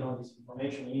modeling on this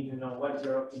information, you need to know what is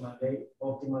your optimal date,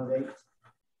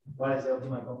 what is the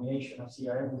optimal combination of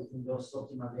CRM within those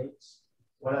optimal dates,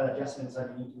 what are the adjustments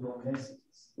that you need to do on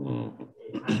densities.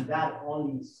 And that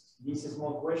only, these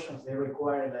small questions, they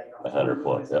require like 100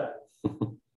 plus, yeah.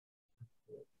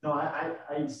 No,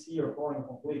 I see your point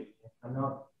completely. I'm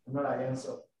not against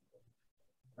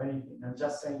anything. I'm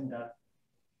just saying that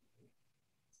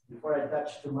before I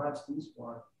touch too much this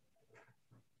one,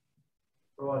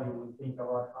 probably we'll think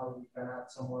about how we can add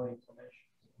some more information.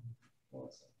 So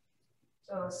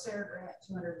a SARE grant,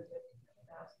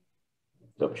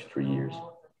 250,000. Up to 3 years.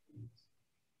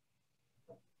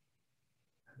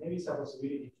 Maybe it's a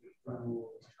possibility to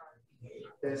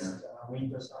test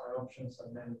windows our options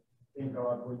and then think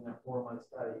about doing a formal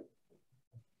study,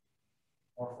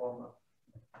 more formal.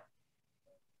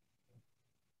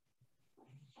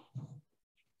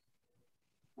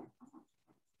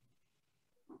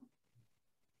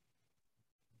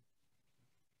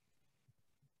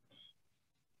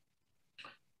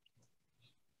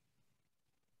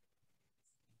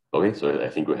 Okay, so I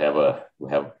think we have a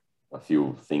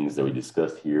few things that we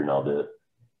discussed here. Now the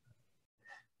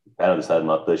panel decided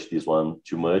not to touch this one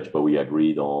too much, but we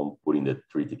agreed on putting the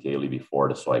triticale before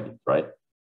the soybean, right?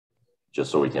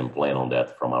 Just so we can plan on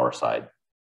that from our side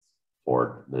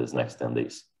for this next 10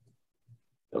 days.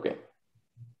 Okay.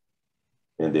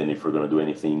 And then if we're going to do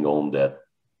anything on that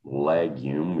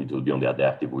legume, it will be on the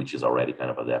adaptive, which is already kind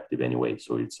of adaptive anyway.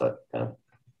 So it's a kind of,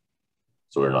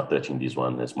 so we're not touching this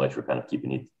one as much. We're kind of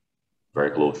keeping it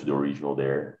very close to the original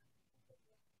there.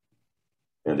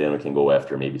 And then we can go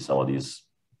after maybe some of these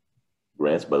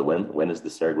grants. But when is the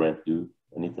SARE grant due,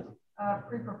 Anita?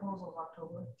 Pre-proposal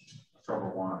October. October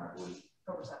 1, I believe.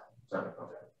 October 7th.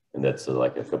 Okay. And that's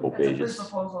like a couple pages.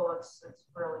 Pre-proposal, it's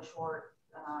fairly short,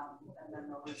 and then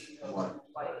they'll review those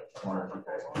by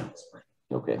proposal in the spring.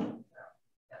 Okay. Yes,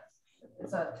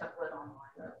 it's a template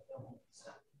online.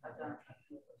 I've done it.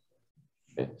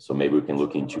 Okay, so maybe we can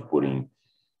look into putting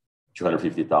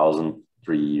 250,000,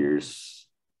 3 years.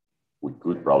 We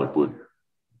could probably put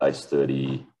a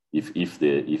study if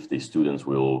the students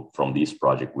will from this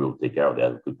project will take care of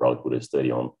that. We could probably put a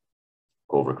study on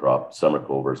cover crop, summer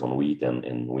covers on wheat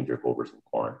and winter covers on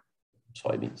corn,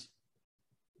 soybeans.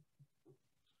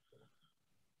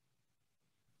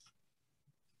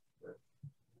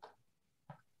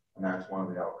 And that's one of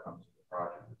the outcomes of the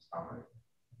project. Is how many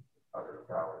other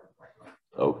calories.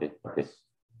 Okay. Okay.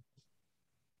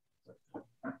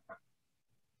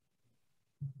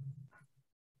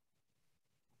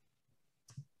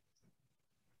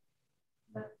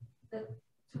 The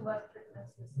 2 left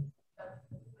treatments is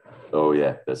Oh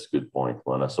yeah, that's a good point,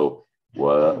 Juana. So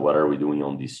what are we doing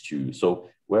on these 2? So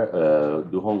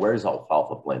where is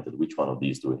alfalfa planted? Which one of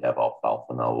these do we have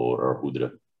alfalfa now or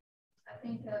hudra? I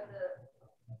think the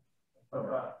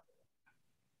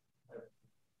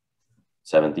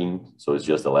 17, so it's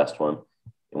just the last one.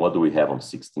 And what do we have on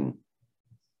 16?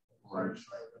 Forage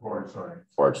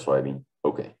soybean.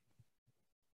 Okay.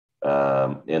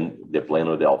 And the plan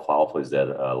with the alfalfa is that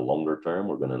longer term,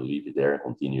 we're going to leave it there and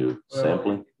continue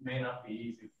sampling. It may not be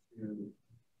easy to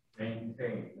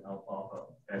maintain alfalfa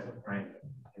as a plant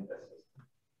in the system.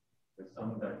 There's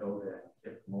some that go there and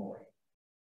keep mowing.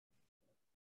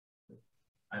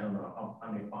 I don't know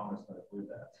how many farmers are going to do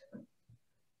that.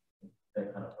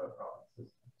 That kind of a problem.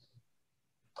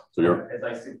 So you're, as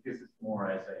I see, this is more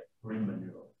as a green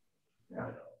manure. Yeah. You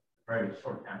know, very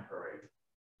short temporary,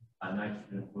 a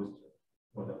nitrogen booster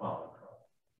for the following crop.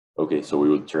 Okay, so we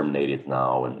will terminate it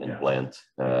now and plant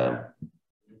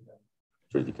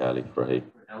triticale for hay.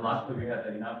 And lastly, we had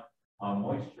enough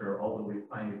moisture, although we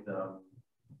find it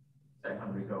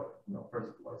second week of,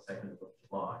 first or second of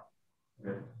July. We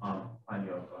have plenty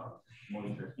of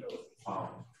moisture.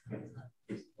 So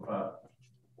it's about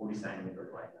 40 centimeters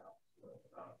right now.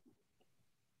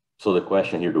 So the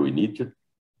question here, do we need to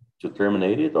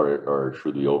terminate it or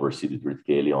should we oversee the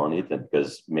triticale on it? And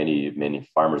because many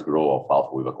farmers grow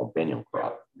alfalfa with a companion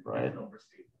crop, right?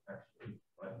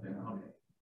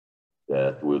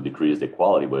 That will decrease the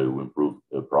quality, but it will improve,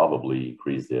 probably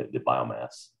increase the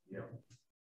biomass. Yeah.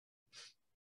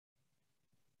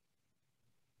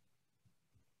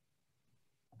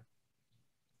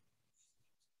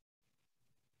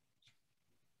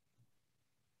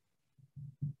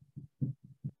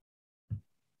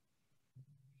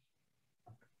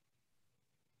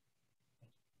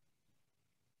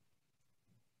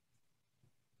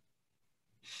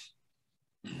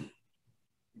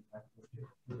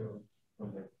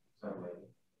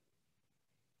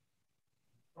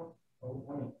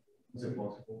 Is it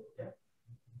possible? Yeah.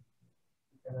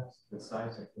 The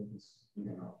size, I think, is big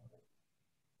enough.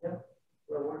 Yeah,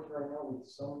 we're working right now with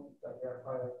some that they are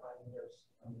 5 years,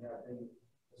 and they are very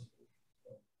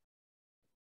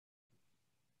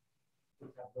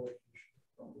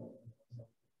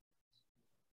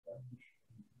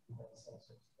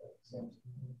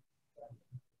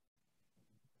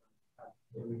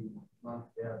every month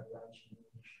they are launching new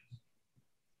issues.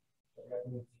 So we are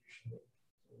doing fusion.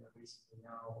 So we are basically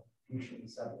now fusion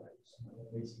satellites.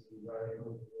 And basically we are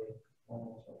able to make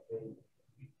almost a day.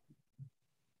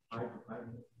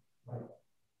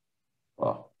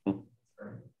 Wow.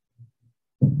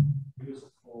 Use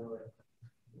for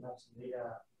some data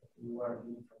you are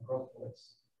getting from Growthways.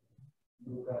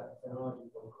 You got technology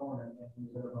for corn and you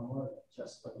use a more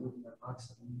just by looking at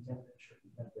maximum temperature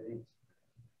and the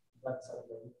that's how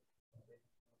they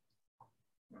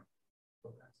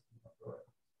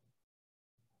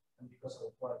and because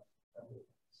of what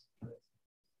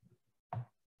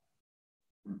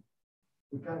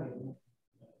we can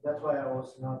that's why I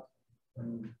was not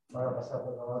when Mara was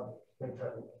talking about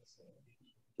spectral.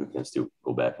 You can still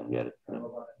go back and get it. Yeah.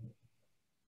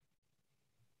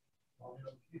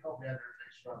 Can you help me under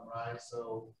make sure I'm right?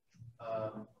 So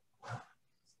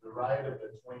the ride of the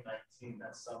 2019,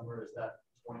 that summer, is that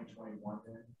 2021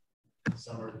 then?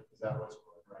 Summer, is that what's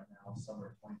going right now?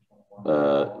 Summer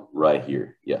 2021? Right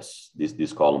here, yes.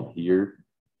 This column here.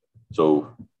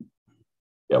 So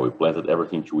yeah, we planted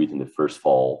everything to wheat in the first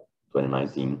fall,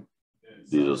 2019.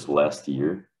 This was last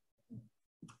year.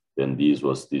 Then this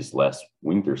was this last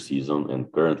winter season,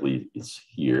 and currently it's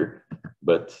here.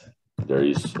 But there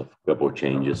is a couple of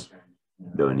changes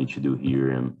that we need to do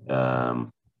here. And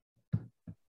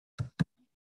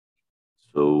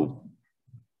so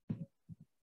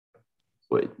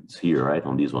wait, it's here, right?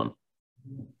 On this one.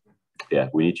 Yeah,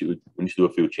 we need to do a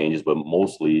few changes, but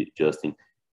mostly Justin.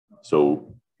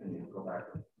 So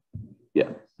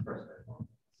yeah.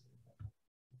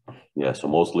 Yeah, so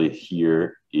mostly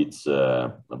here it's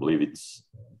I believe it's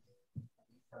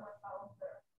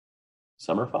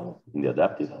summer fallow in the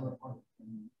adaptive.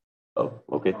 Oh,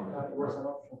 okay.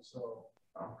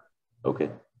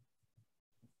 Okay.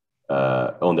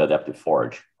 On the adaptive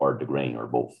forage or the grain or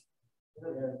both.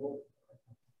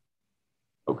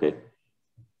 Okay.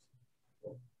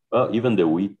 Well, even the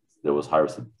wheat that was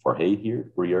harvested for hay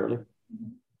here pretty early.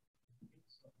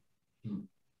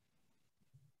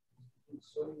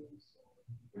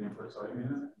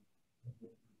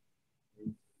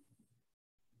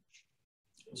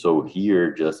 So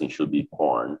here, Justin, should be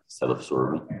corn instead of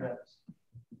sorghum.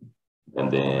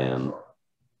 And then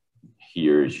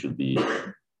here it should be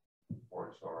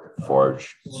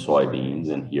forage soybeans,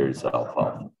 and here it's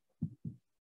alfalfa.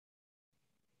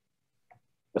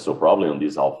 So probably on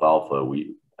this alfalfa,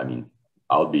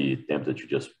 I'll be tempted to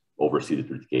just overseed it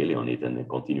triticale on it and then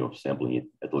continue sampling it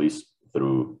at least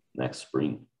through next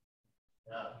spring.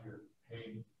 Yeah, if you're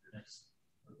paying your next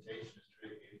rotation is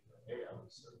triticale for hay, I would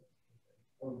assume.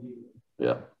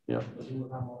 Yeah.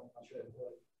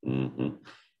 Mm-hmm.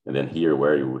 And then here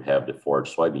where you have the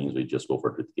forage soybeans, we just go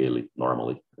for triticale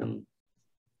normally and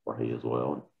for hay as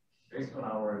well. Based on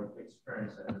our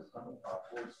experience, and it's not about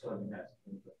forage soybean has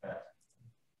been the best.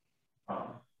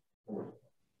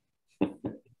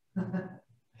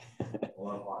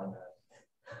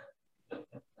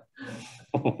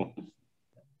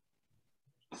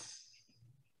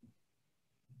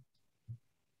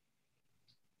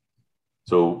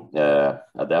 So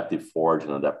adaptive forage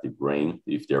and adaptive grain,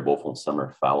 if they're both on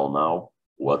summer fallow now,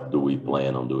 what do we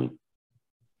plan on doing?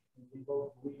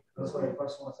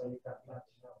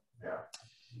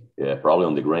 Yeah, probably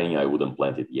on the grain, I wouldn't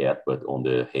plant it yet, but on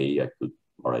the hay, I could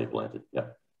already plant it. Yeah,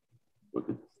 we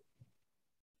could.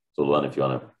 So Luan, if you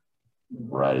want to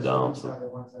write it down. So.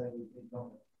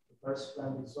 The first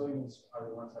planted soybeans are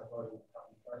the ones that already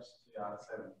first. Yeah,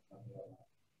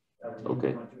 7.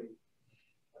 Okay.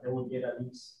 They will get at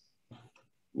least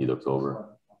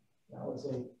mid-October. I would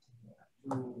say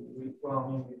 2 weeks.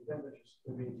 Well, the temperatures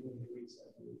could be 2 weeks.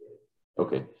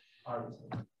 Okay.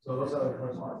 So those are the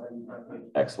first ones that you can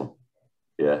get. Excellent.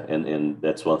 Yeah, and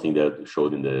that's one thing that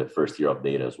showed in the first year of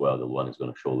data as well. The one is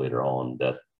going to show later on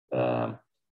that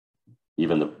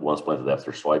even the ones planted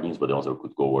after soybeans, but the ones that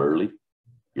could go early,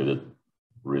 you did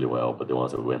really well. But the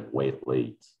ones that went way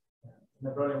late. And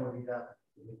the problem would be that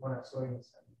the one at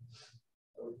soybeans,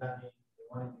 so we planted the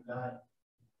one in July.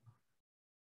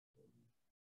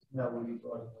 That will be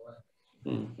going away.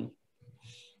 Mm-hmm.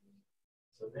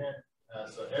 So then,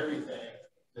 so everything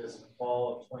this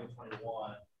fall of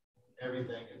 2021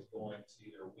 everything is going to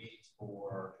either wheat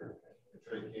or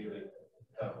triticale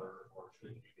cover or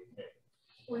triticale hay.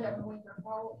 We have a winter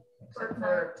fall Except for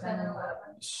for 10 and 10 and 11.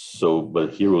 So,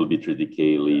 but here will be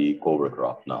triticale cover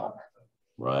crop now,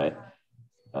 right?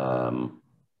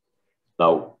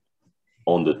 Now,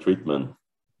 on the treatment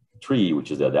tree,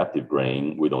 which is the adaptive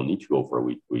grain, we don't need to go for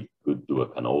wheat. We could do a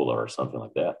canola or something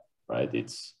like that, right?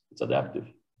 It's adaptive.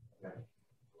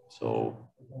 So,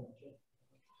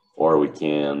 or we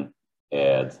can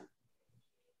add,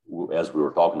 as we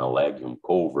were talking, a legume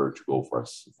cover to go for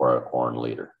a corn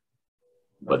later.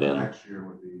 But then next year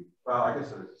would be, well, I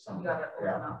guess it's some, You got it,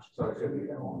 yeah. So it could be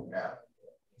corn, yeah.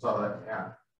 So that, yeah.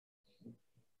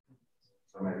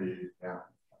 So maybe, yeah,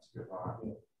 that's a good thought.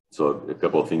 so a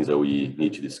couple of things that we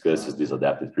need to discuss is these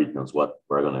adaptive treatments, what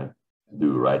we're gonna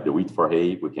do, right? The wheat for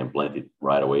hay, we can plant it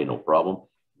right away, no problem.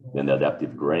 Then the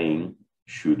adaptive grain,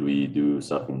 should we do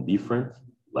something different,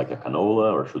 like a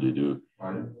canola, or should we do?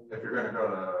 Well, if you're gonna go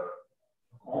to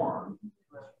corn,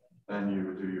 then you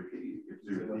would do your pea, you could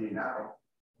do the pea now,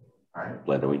 right?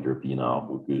 Plant a winter pea now,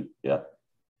 we could, yeah.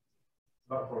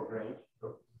 Not for grain,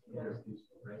 so just use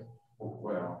for grain.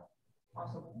 Well,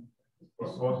 Possible.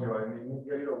 It's possible, I mean, you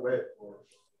get it wet or.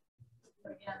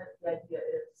 But again, the idea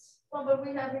is Well, but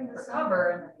we have in the the summer, cover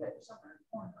and then you got your summer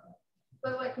corn.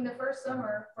 but like in the first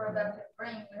summer for adaptive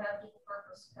grain, we have dual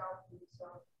purpose cow food,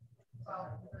 so,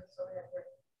 well, so we have grain.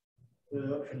 The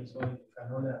option is going to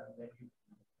canola and then you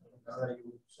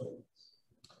soybeans.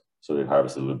 So they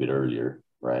harvest a little bit earlier,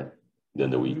 right, than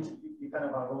the wheat. You can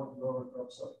have a row crop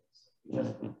soybeans. You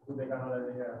just put the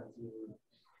canola there until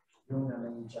June and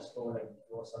then you just go like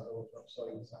rows and rows of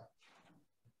soybeans.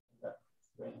 That's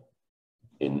great.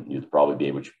 And you'd probably be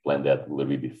able to plant that a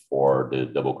little bit before the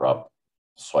double crop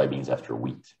soybeans after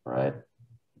wheat, right?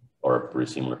 Or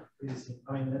pretty similar.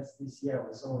 I mean, that's this year.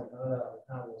 We saw another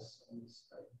was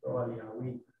like probably a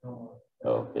week. No,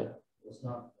 Okay. it was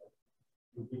not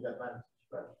a big advantage,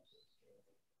 but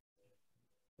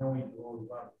no need to hold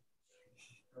back.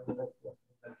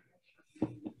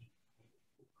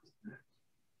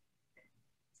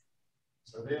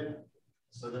 So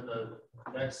then the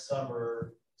next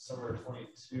summer, summer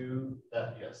 22,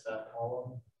 that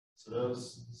column. So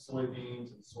those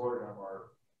soybeans and sorghum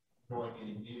are going in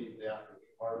immediately after we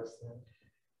harvest them,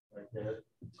 right there.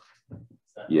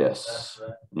 Yes.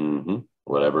 Mm-hmm.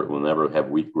 Whenever we have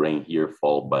wheat grain here,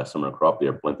 followed by a summer crop, they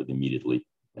are planted immediately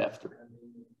after. Okay.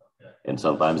 And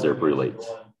sometimes they're pretty late.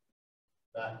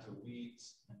 Back to wheat,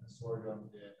 and the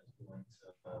sorghum then is going to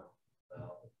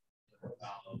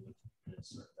fallow,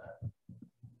 insert that.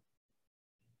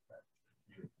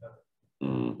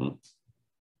 Mm-hmm.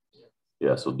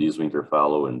 Yeah, so these winter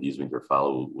fallow and these winter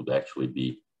fallow would actually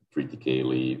be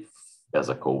triticale as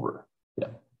a cover. Yeah.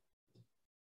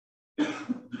 So,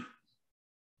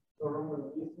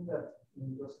 Romulo, do you think that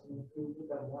because if we look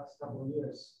at the last couple of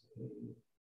years,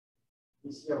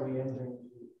 this year we enter in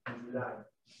July,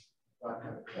 but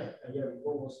a year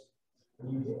before was when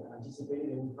you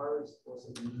anticipated any harvest was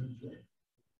it in June?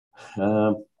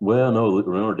 Well, no,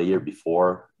 remember the year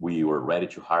before we were ready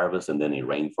to harvest and then it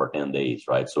rained for 10 days,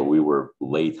 right? So we were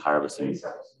late harvesting.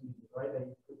 Right,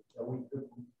 that we could,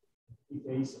 if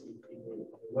the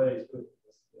weather is good,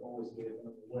 always get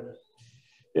the weather.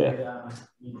 Yeah.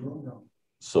 No.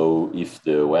 So if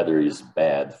the weather is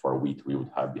bad for wheat, we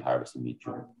would be harvesting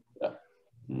mid-June. Yeah.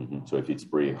 Mm-hmm. So if it's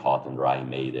pretty hot and dry in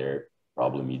May there,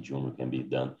 probably mid-June we can be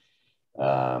done.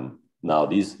 Now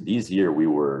this year we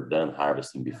were done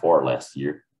harvesting before last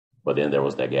year, but then there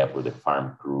was that gap with the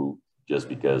farm crew just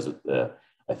because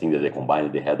I think that they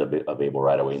combined, they had available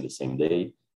right away in the same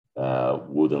day,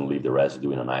 wouldn't leave the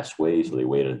residue in a nice way, so they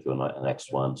waited until the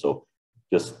next one. So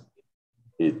just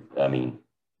I mean.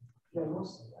 Yeah, it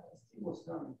was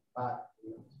done, but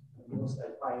it was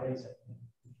like 5 days.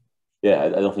 Yeah, I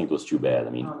don't think it was too bad. I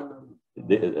mean,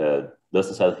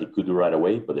 Dustin said he could do right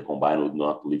away, but the combine would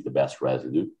not leave the best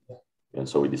residue. Yeah. And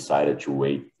so we decided to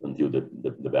wait until the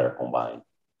better combine.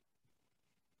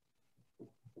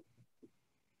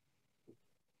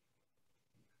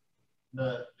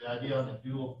 The idea on the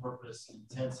dual purpose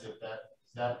intensive,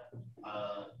 is that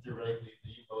theoretically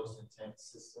the most intense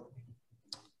system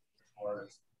as far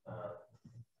as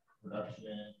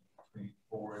production between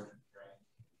forage and grain?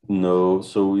 No,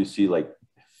 so you see like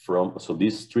so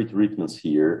these three treatments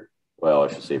here, well, I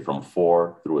should say from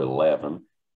 4 through 11,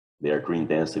 they are 3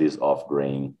 intensities of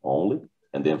grain only.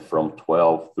 And then from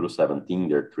 12 through 17,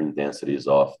 they're 3 intensities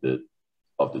of the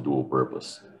dual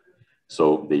purpose.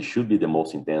 So they should be the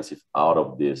most intensive out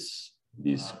of this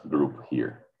group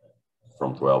here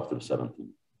from 12 through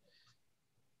 17.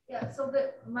 Yeah, so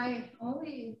my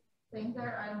only thing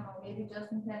there. I don't know, maybe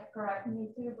Justin can correct me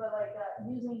too, but like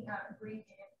using green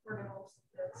for the most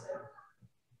intensive,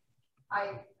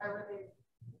 I really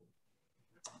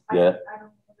I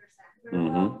don't understand very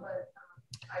well, but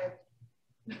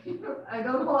I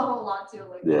don't know a whole lot to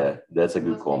like. Yeah, that's a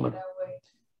good comment.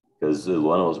 Because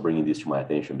Luana was bringing this to my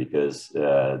attention because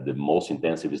the most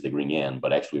intensive is the green end,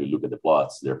 but actually, you look at the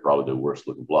plots, they're probably the worst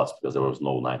looking plots because there was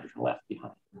no nitrogen left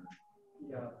behind.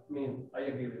 Yeah, I mean, I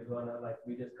agree with Luana. Like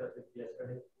we discussed it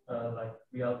yesterday. Like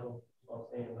we also was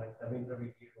saying, like the winter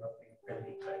review of the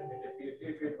pending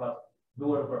if it was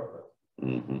dual purpose.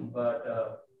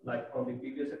 But like on the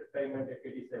previous experiment, if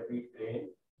it is a weak grain,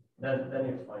 then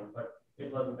it's fine. But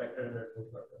it wasn't factored in the dual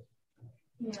purpose.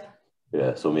 Yeah.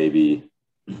 Yeah. So maybe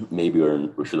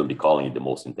we shouldn't be calling it the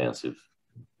most intensive.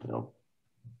 You know,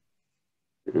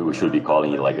 we should be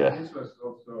calling it like a. This was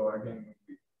also again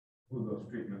we put those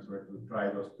treatments were to try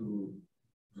those two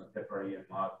temporary and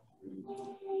mod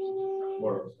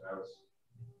works. That was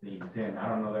the intent. I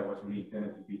don't know that was really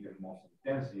intended to be the most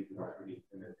intensive. It was really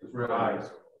intended to rise.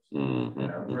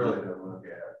 Really to look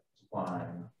at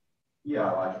supplying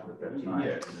biological peptides.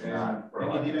 Yes, and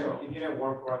it didn't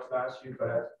work for us last year,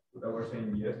 but as I was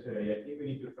saying yesterday, I think we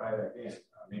need to try it again.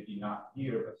 Maybe not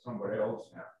here, but somewhere else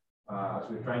now. As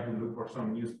we're trying to look for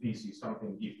some new species,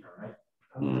 something different, right?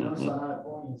 And also another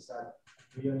point is that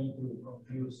we don't need to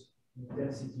confuse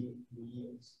intensity with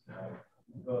yields.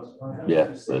 Because one thing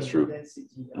is to say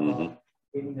intensity about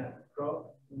getting a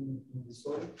crop in the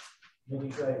soil,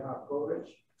 making sure I have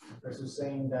coverage, versus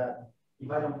saying that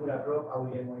if I don't put a crop, I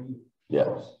will get more yield.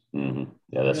 Yeah.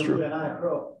 Yeah, that's true. Put another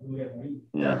crop, you will get more yield.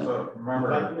 Yeah, so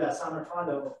remember. If I put a summer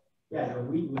fallow, your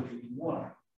wheat will be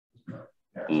more.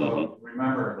 Yeah, so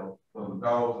remember the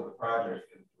goals of the project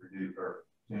is to reduce or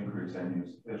to increase end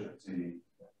use efficiency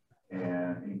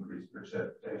and increase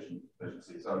precipitation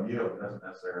efficiency. So yield doesn't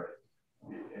necessarily,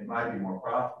 it might be more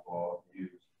profitable to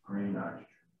use green nitrogen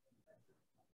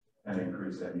and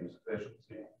increase end use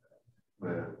efficiency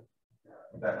with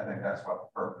that. I think that's what the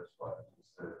purpose was,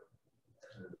 to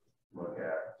look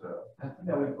at. I think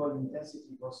that we call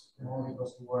intensity was more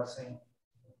because we were saying,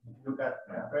 if you look at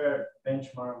compare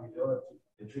benchmark with the other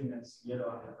the treatments,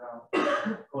 yellow and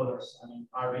brown colors, I mean,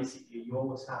 are basically you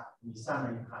always have in the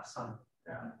summer you have sun.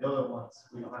 And the other ones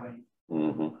we don't have any.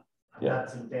 And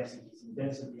that's intensity. It's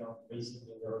intensity of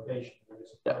basically the rotation.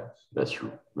 Yeah, that's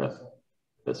true. Yeah,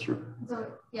 that's true. So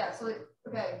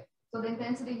okay. So the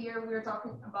intensity here we were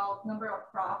talking about number of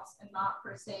crops and not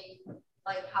per se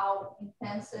like how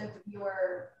intensive you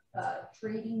are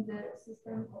treating the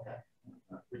system. Okay.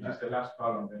 Which is the last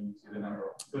column, then you see the number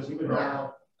of. Because you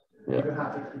can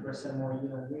have 50% more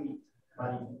yield on wheat,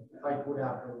 but if I put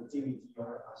a productivity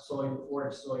or a soil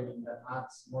or soiling that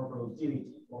adds more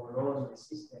productivity overall in the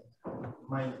system, it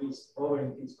might increase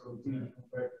productivity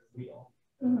compared to wheat.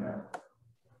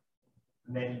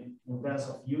 And then in terms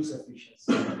of use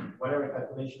efficiency, whatever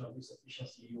calculation of use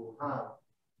efficiency you will have,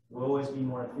 will always be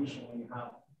more efficient when you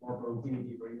have more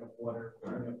productivity for enough water,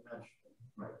 for enough nitrogen.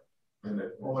 Right.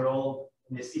 Overall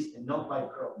in the system, not by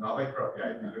crop. Not by crop,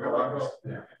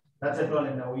 That's a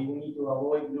problem now. We need to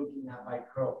avoid looking at by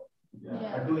crop.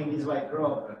 We're doing this by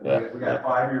crop. We got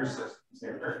 5-year systems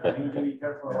here. We need to be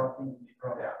careful about things in the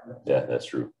crop. Yeah, that's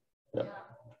true. Yeah.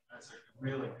 That's a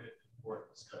really good important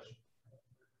discussion.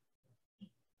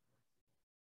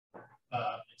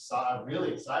 I'm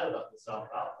really excited about the South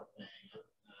Alpha thing.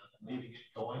 Maybe get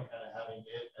going, kind of having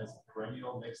it as a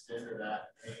perennial mixed into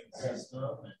that main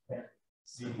system and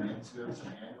seeding into it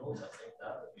some annuals. I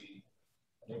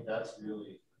think that's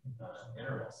really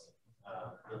interesting.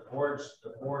 The forage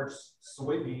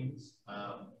soybeans,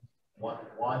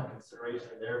 one consideration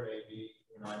there may be,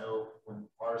 I know when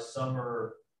our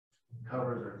summer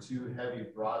covers are too heavy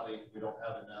broadly, we don't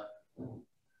have enough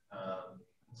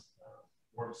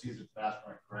warm season fast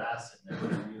growing grass in there,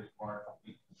 really hard for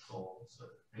wheat control. So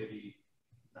maybe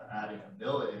adding a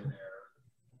millet in there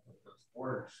with those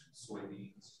forage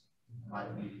soybeans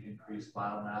might be increased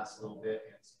biomass a little bit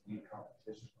and some wheat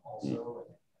competition also.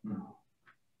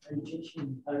 Are you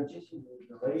changing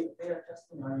the rate there,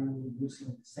 Justin? Are you using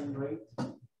the same rate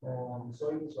on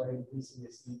soybeans or are you increasing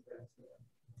the seed rate?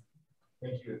 I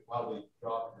think you would probably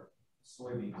drop your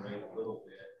soybean rate a little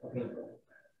bit. Okay.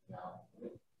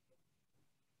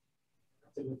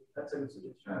 That's a good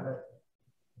suggestion.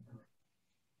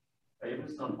 Even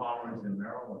some farmers in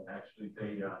Maryland actually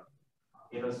they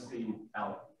interseed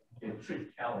they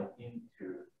treat Kelly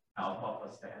into alfalfa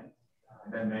stand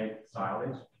and then make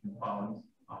silage in farms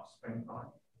of springtime.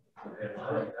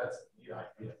 That's a neat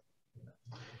idea.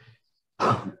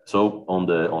 So on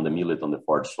the millet, on the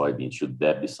forage soybean, should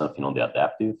that be something on the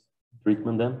adaptive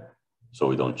treatment then? so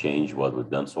we don't change what we've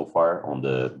done so far on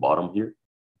the bottom here?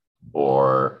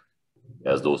 Or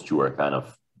as those two are kind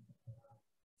of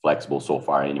flexible so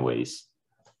far anyways,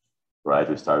 right?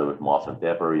 We started with moth and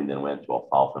pepper and then went to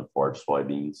alfalfa and forage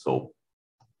soybeans. So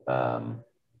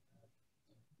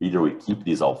either we keep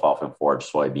these alfalfa and forage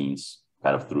soybeans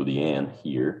kind of through the end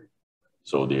here,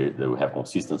 so they will have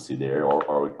consistency there,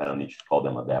 or we kind of need to call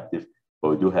them adaptive. But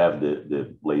we do have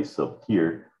the place up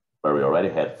here where we already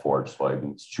had forage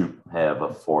soybeans to have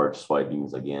a forage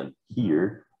soybeans again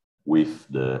here with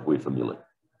a millet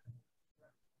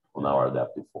on our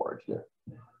adaptive forage there.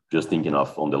 Just thinking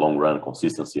of on the long run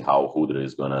consistency, how Hudra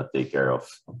is gonna take care of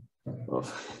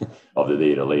the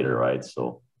data later, right?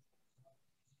 So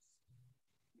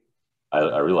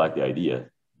I really like the idea.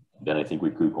 Then I think we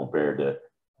could compare the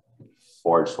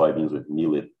forage soybeans with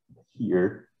millet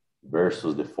here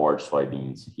versus the forage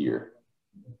soybeans here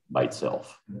by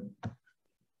itself.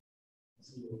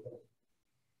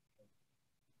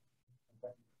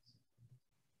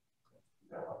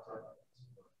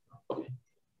 Okay.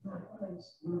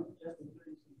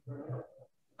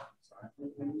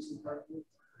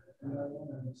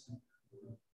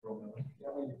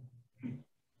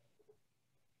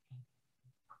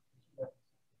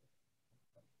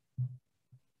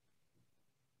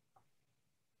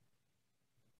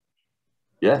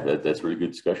 Yeah, that's really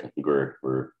good discussion. I think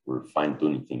we're fine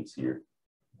tuning things here.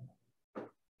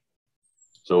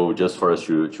 So just for us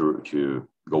to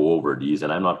go over these,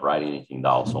 and I'm not writing anything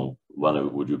down. So Lana,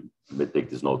 would you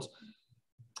take these notes?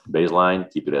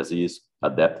 Baseline, keep it as is.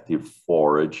 Adaptive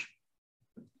forage,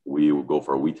 we will go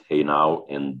for wheat hay now,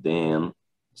 and then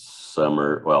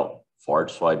summer, well,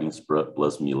 forage soybeans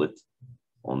plus millet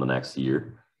on the next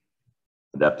year.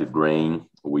 Adaptive grain,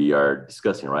 we are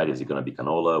discussing, right? Is it going to be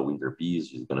canola, winter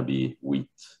peas? Is it going to be wheat?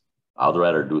 I'd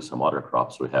rather do some other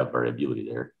crops so we have variability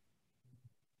there,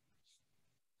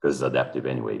 because it's adaptive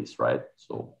anyways, right?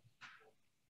 So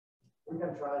we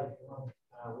can try.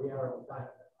 We are on time.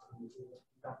 We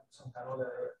got some canola,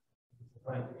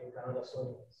 trying to get canola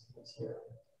soybeans this year.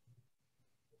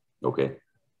 Okay.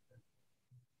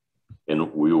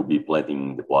 And we will be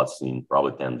planting the plots in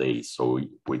probably 10 days. So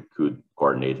we could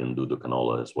coordinate and do the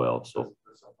canola as well. So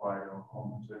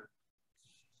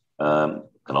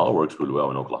canola works really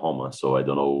well in Oklahoma. So I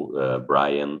don't know,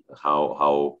 Brian,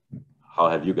 how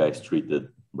have you guys treated,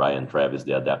 Brian, Travis,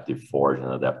 the adaptive forage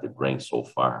and adaptive grain so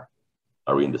far?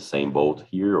 Are we in the same boat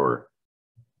here, or?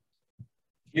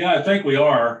 Yeah, I think we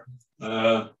are.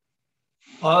 I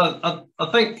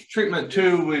think treatment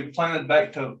 2, we planted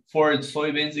back to forage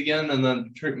soybeans again, and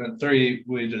then treatment 3,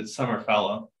 we did summer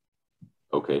fallow.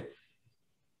 Okay.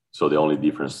 So the only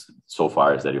difference so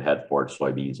far is that you had forage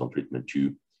soybeans on treatment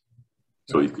 2.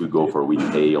 So you could go for wheat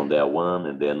hay on that one,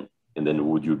 and then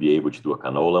would you be able to do a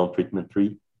canola on treatment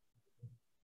 3?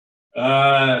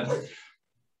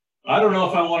 I don't know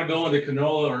if I want to go into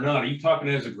canola or not. Are you talking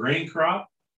as a grain crop?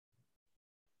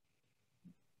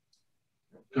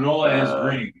 Canola as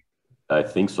grain. I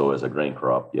think so, as a grain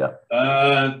crop, yeah.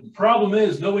 The problem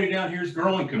is nobody down here is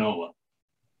growing canola.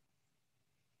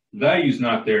 The value's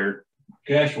not there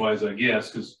cash-wise, I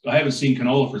guess, because I haven't seen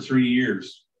canola for 3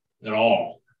 years at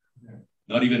all.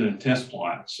 Not even in a test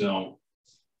plot. So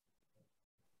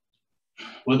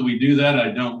whether we do that, I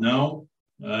don't know.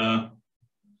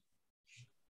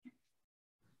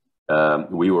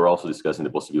 We were also discussing the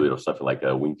possibility of something like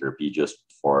a winter pea just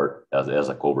for as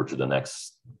a cover to the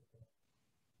next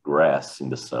grass in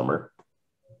the summer.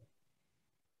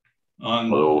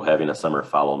 Although having a summer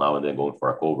fallow now and then going for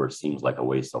a cover seems like a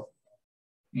waste of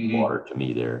water to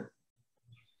me there.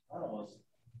 I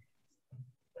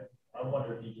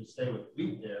wonder if you just stay with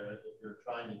wheat there if you're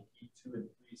trying to keep 2 and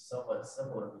 3 somewhat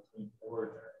similar between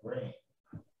forage and grain.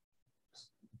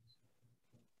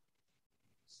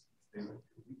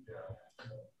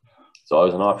 It's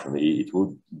always an option. It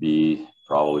would be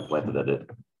probably planted at the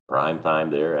prime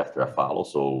time there after a fallow,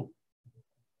 so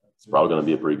it's probably going to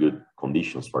be a pretty good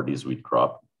conditions for this wheat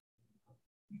crop.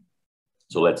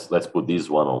 So let's put this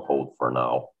one on hold for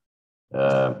now.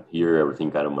 Here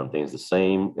everything kind of maintains the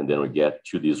same, and then we get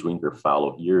to this winter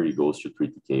fallow here. It goes to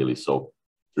triticale. So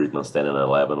treatments 10 and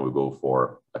 11 we go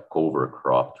for a cover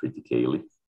crop triticale.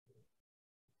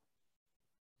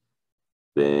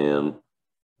 Then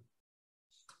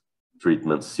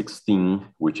treatment 16,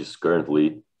 which is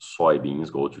currently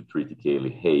soybeans, go to triticale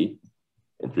hay,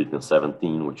 and treatment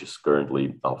 17, which is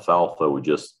currently alfalfa, we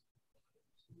just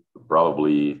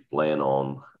probably plan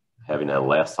on having a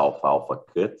less alfalfa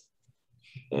cut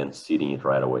and seeding it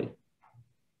right away.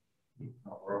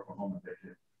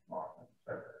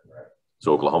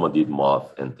 So Oklahoma did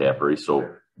moth and tappery.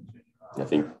 So I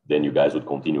think then you guys would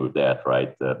continue with that,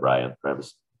 right, Brian,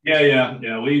 Travis?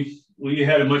 Yeah. We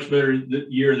had a much better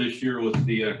year this year with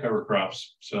the cover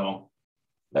crops. So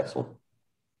excellent.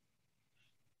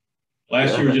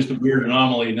 Last year was just a weird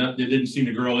anomaly. It didn't seem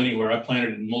to grow anywhere. I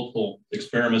planted in multiple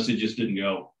experiments. It just didn't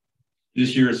go.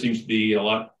 This year it seems to be a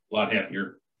lot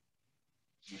happier.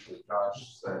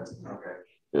 Josh said, okay.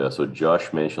 Yeah, so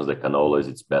Josh mentions that canola is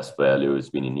its best value. It's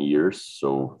been in years,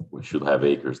 so we should have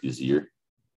acres this year.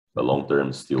 But long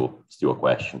term, still a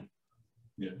question.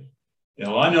 Yeah.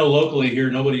 Well, I know locally here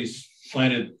nobody's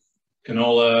planted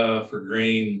canola for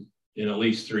grain in at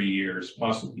least 3 years,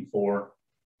 possibly 4.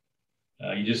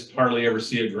 You just hardly ever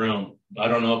see it grown. I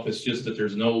don't know if it's just that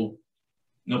there's no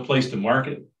place to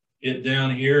market it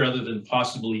down here other than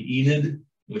possibly Enid,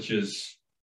 which is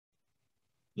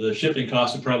the shipping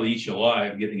costs would probably eat you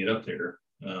alive getting it up there.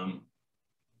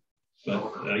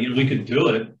 We could do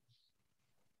it.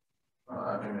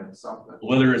 I mean, it's something.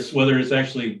 Whether it's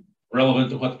actually relevant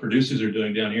to what the producers are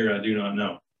doing down here, I do not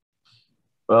know.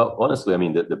 Well, honestly, I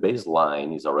mean, the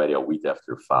baseline is already a wheat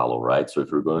after fallow, right? So if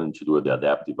you're going to do the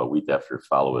adaptive a wheat after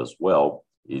fallow as well,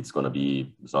 it's not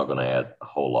going to add a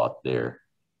whole lot there.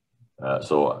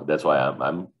 So that's why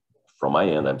I'm from my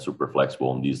end, I'm super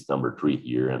flexible on this number 3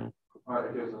 here, and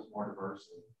it gives us more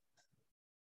diversity.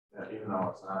 Yeah, even though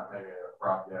it's not maybe a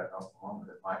crop yet at the moment,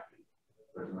 it might be.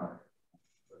 There's another.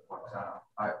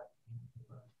 I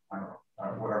don't know,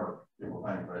 whatever people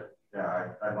think, but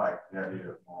yeah, I like the idea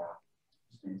of more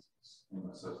species in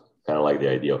the system. Kind of like the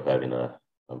idea of having a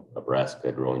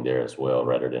brassica growing there as well,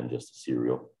 rather than just a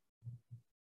cereal.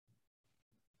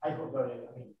 I hope that,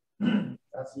 I mean,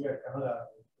 that's year Canada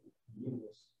was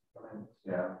tremendous.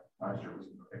 Yeah, last year was a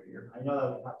big year. I know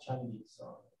that we have challenges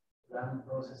on land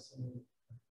processing,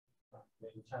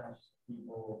 maybe challenge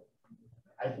people.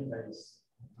 I think that is.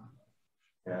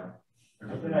 Yeah. I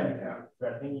think that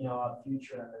we're thinking about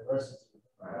future and diversity.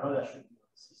 I know that should be the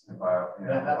system.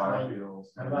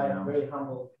 I'm very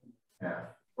humble. Yeah.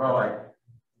 Well, like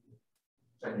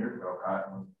 10 years ago,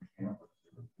 cotton came up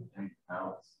with 8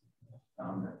 pounds.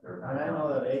 And I know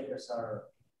that acres are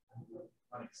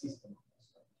non-existent.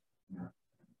 Yeah.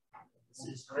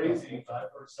 It's crazy.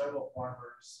 I've heard several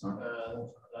farmers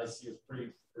I see is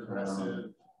pretty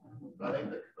progressive. I think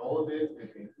the canola bid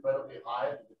is incredibly high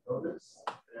in the Dakotas,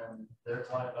 and they're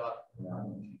talking about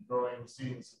growing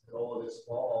seeds of canola this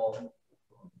fall,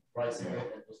 pricing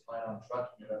it, and just plan on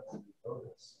trucking it up to the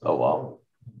Dakotas. Oh wow!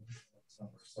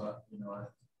 So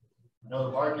I know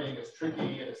the marketing is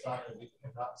tricky, and it's not going to be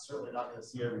certainly not going to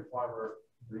see every farmer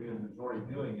or even the majority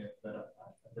doing it, but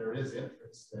there is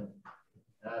interest in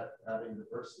adding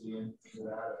diversity into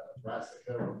that.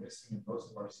 Brassica we're missing in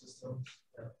most of our systems.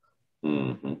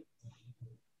 Mm-hmm.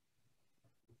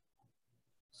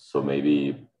 So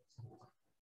maybe,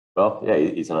 well, yeah,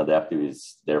 it's an adaptive.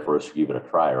 It's there for us to give it a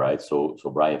try, right? So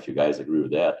Brian, if you guys agree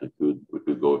with that, we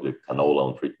could go with the canola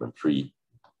on treatment 3.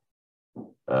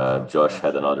 Josh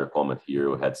had another comment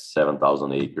here. We had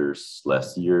 7,000 acres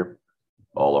last year,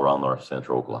 all around north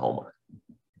central Oklahoma.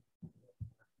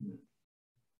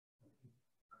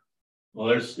 Well,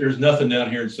 there's nothing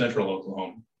down here in central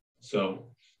Oklahoma, so.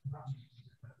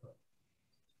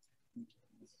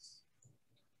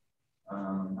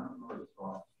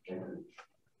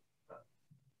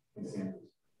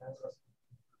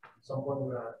 Someone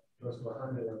who close to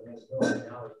 100 years ago,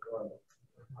 now it's going.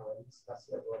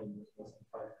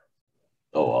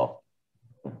 Oh wow!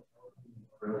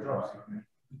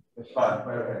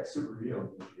 But super yield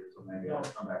this year, so maybe I'll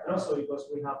come back. And also because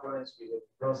we have problems with the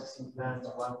processing plants,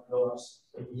 one close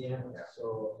at the end,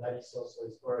 so that is also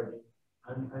worrying.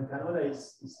 And canola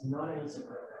is not an easy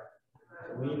program.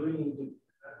 So we really need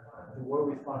to work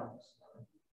with farmers.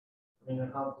 I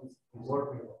mean, how to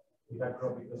work with that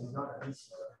crop because it's not an easy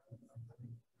program.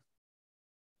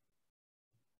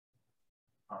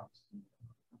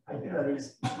 I think that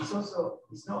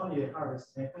it's not only the harvest,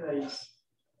 I think that is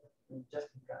just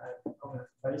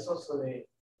but it's also the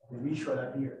visual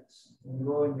appearance. When you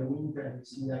go in the winter and you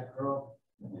see that crop,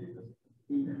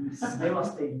 it's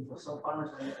devastating for some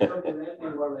farmers. And I talked to them, they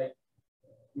were like,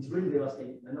 it's really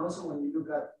devastating. And also when you look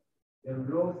at the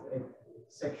growth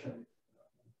section,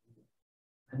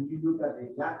 and you look at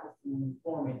the lack of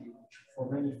uniformity, which for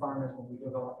many farmers, when we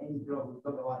talk about any crop, we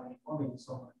talk about uniformity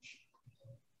so much.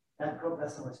 That crop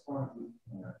doesn't respond to it.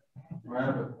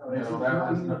 Well, that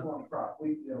was a crop. We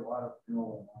get a lot of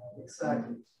canola.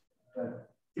 Exactly. But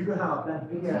you can have a plant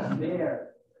here and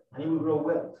there, and it will grow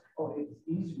well. Oh, it's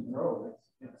easy to grow.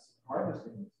 It's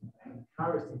harvesting.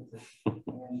 Harvesting.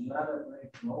 And not a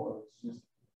great canola. It's just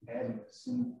adding a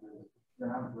seed to the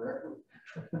ground directly.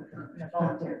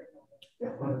 You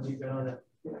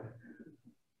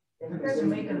guys are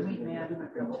making wheat management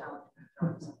real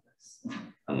challenging.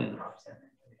 I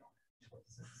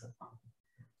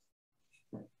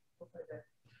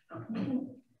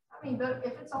mean, but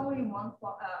if it's only one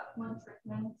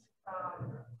treatment,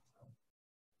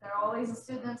 there are always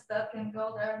students that can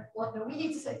go there and plug the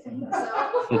weeds, I think.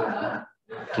 So,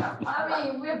 I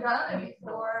mean, we've done it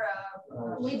before.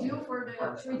 We do for the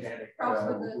crops with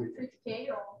the treated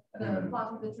kale, the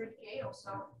plots with the treated kale. So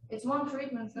it's one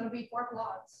treatment, it's going to be 4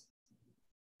 plots.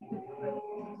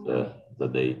 The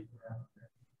day.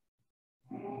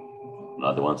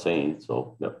 Not the one saying,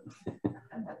 so, yep.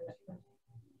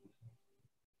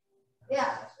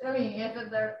 Yeah, I mean, if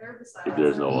they're herbicides, if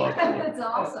there's no option, it's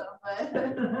awesome. But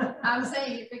I'm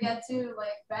saying if it gets too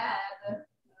like bad,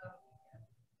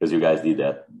 because you guys did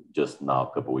that just now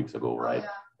a couple weeks ago, right? Yeah,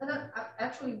 and then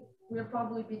actually we'll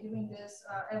probably be doing this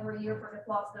every year for the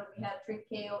plots that we had treated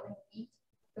kale and wheat,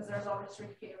 because there's always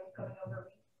treated kale coming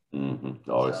over wheat. Mm-hmm.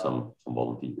 Always some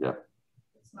volunteer, yeah.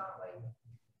 It's not like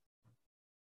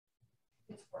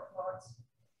it's 4 plots.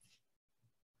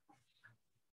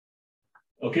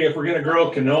 Okay, if we're going to grow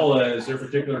canola, is there a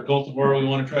particular cultivar we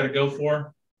want to try to go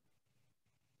for?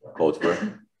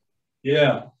 Cultivar?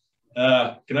 Yeah.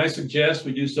 Can I suggest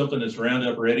we do something that's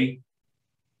Roundup ready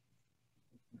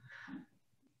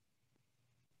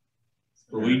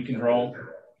for weed control?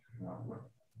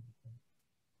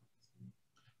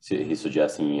 So he's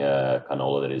suggesting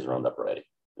canola that is Roundup ready.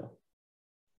 Yeah.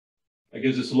 That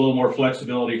gives us a little more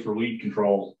flexibility for weed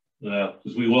control,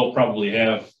 because we will probably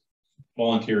have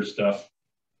volunteer stuff,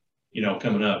 you know,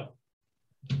 coming up.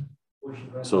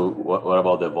 So what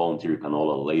about the volunteer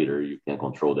canola later? You can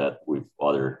control that with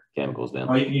other chemicals then?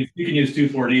 Well, you can use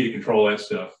 2,4-D to control that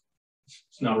stuff.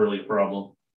 It's not really a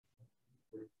problem.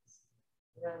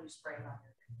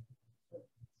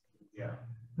 Yeah.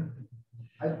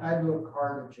 I'd look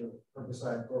hard at your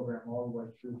herbicide program all the way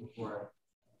through before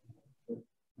I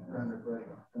run the break.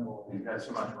 You've got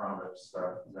so much Roundup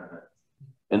stuff, isn't it?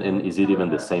 And is it even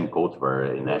the same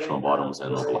cultivar in National Bottoms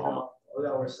and Oklahoma? Oh,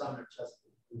 that was summer just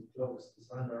close. It's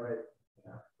run already.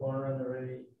 Corn run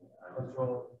already,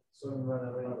 control. Soybean run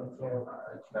already, control.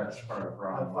 That's part of the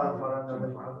problem. Alfalfa run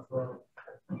already, control.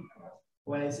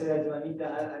 When I say that to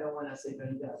Anita, I don't want to say to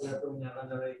Anita, we are doing a run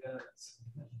already.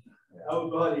 Oh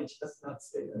God, it just not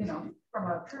say that. You know, from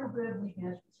a true good weed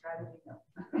management strategy, no.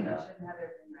 You shouldn't have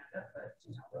everything wrapped up, but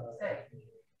you know what to say.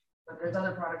 But there's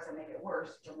other products that make it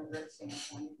worse from a grit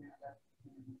standpoint. You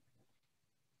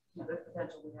know, there's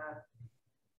potential we have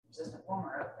resistant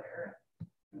wormer out there.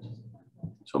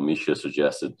 So Misha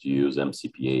suggested to use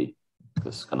MCPA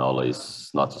because canola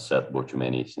is not susceptible to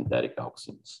many synthetic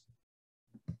auxins.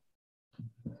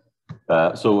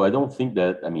 So I don't think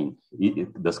that, I mean,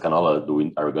 does canola,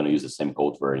 are we going to use the same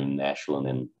cultivar in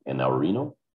Ashland and El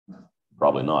Reno?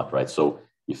 Probably not, right? So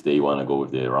if they want to go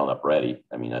with the Roundup Ready,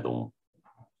 I mean,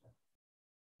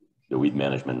 the weed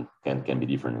management can be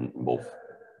different in both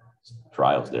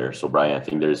trials there. So Brian, I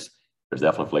think there's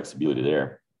definitely flexibility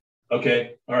there.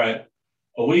 Okay, all right.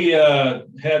 Well, we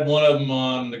had one of them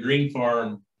on the green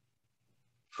farm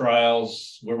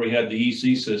trials where we had the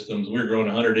EC systems. We were growing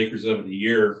 100 acres of it a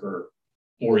year for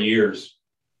 4 years.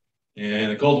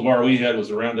 And the cultivar we had was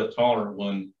a Roundup tolerant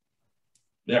one.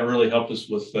 That really helped us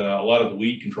with a lot of the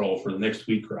weed control for the next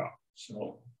wheat crop.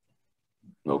 So,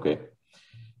 okay.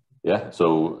 Yeah,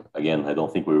 so again, I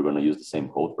don't think we were going to use the same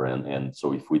cultivar. And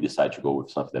so if we decide to go with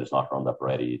something that is not Roundup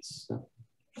ready,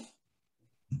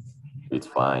 it's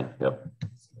fine. Yep.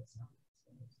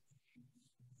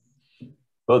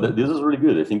 Well, this is really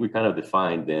good. I think we kind of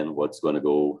defined then what's going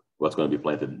to be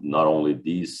planted not only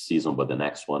this season, but the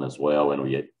next one as well. And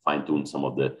we fine-tuned some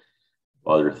of the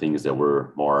other things that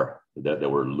were more,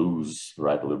 that were loose,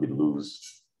 right? A little bit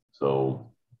loose.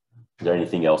 So is there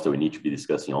anything else that we need to be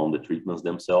discussing on the treatments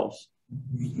themselves?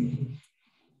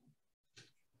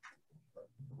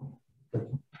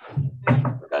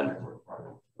 Kind of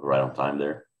right on time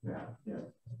there. Yeah.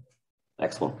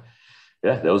 Excellent.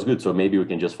 Yeah, that was good. So maybe we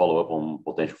can just follow up on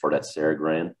potential for that SARE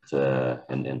grant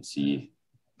and see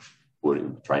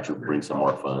trying to bring some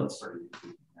more funds.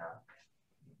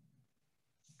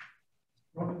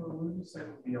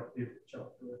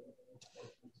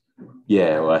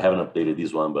 Yeah, well, I haven't updated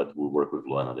this one, but we'll work with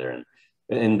Luana there.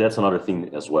 And that's another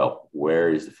thing as well. Where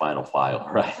is the final file,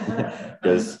 right?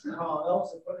 Because we had a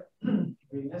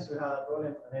problem,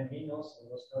 and then he knows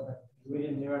we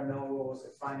didn't even know what was the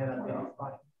final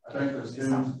identified. I think the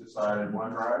students decided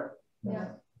OneDrive. Yeah.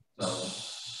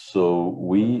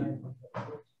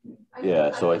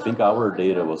 So I think our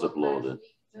data was uploaded.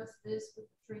 Just this with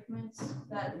the treatments,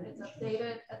 that it's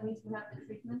updated, at least we have the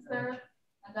treatments there.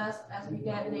 And as we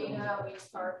get data, we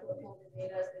start to pull the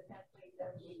data as the template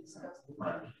that we discussed.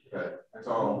 Right. Good. It's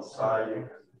all side. You can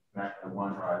connect to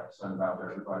OneDrive, send it out to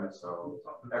everybody, so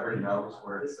everybody knows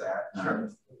where it's at.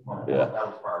 Sure. Yeah. That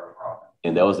was part of the problem.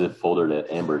 And that was the folder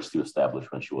that Amber still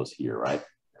established when she was here, right?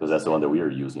 Because that's the one that we were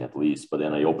using at least. But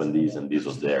then I opened these and this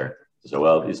was there. So,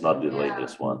 well, it's not the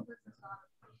latest one.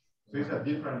 So it's a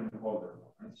different folder.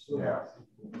 Yeah.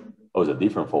 Oh, it's a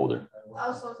different folder.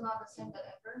 Also, it's not the same that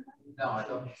Amber. No, I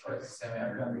don't think so. It's the same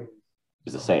every.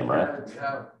 It's the same, right? We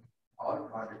have all the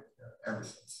projects,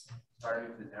 everything. Starting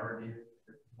with the narrative,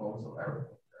 the proposal,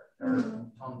 everything. There are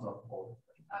tons of folders.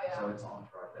 Oh, yeah. So it's on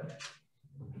drive.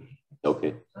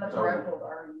 Okay. So that's where I pulled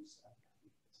our use.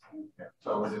 Yeah.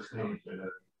 So we just need to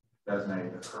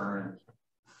designate the current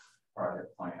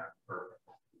project plan for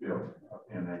build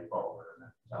in a folder and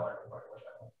then tell everybody what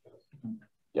that is.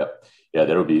 Yep. Yeah,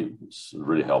 that would be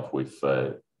really helpful with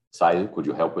Sai, could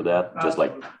you help with that? Just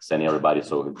like sending everybody,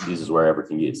 so this is where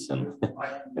everything is, and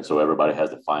and so everybody has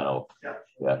the final.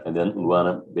 Yeah. And then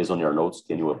Luana, based on your notes,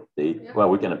 can you update? Well,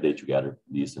 we can update together.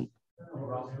 Decent.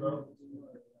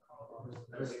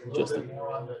 Just a little bit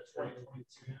more on the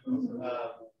 2022.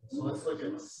 So let's look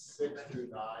at 6 through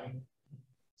 9.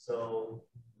 So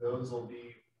those will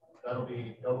be, that'll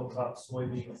be double crop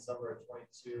soybean summer of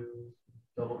 22,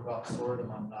 double crop sorghum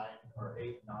on 9 or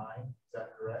 8, 9. Is that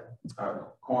correct?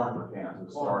 Corn for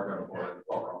Kansas.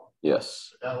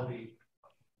 Yes. So that will be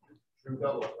true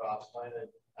double crops planted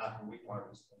after wheat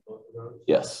harvest on both of those.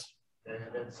 Yes.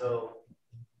 And then so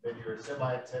then your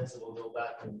semi-intensive will go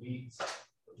back to wheat,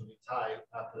 which will be tight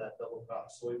after that double crop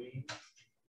soybean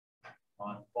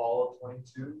on fall of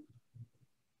 22.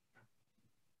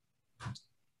 Is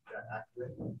that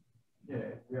accurate?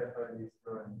 Yeah, we are already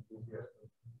throwing here.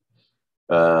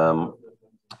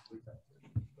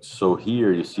 So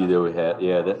here you see that we had,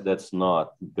 yeah, that's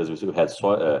not, because we still had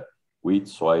wheat,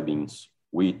 soybeans,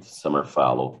 wheat, summer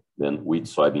fallow, then wheat,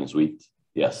 soybeans, wheat.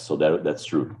 Yes, so that's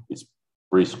true. It's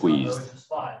pre-squeezed. Which is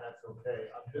fine, that's okay.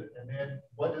 And then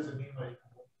what does it mean when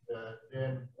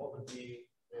then what would be,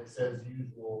 it says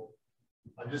usual.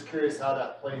 I'm just curious how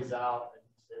that plays out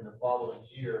in the following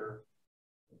year.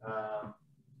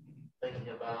 Thinking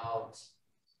about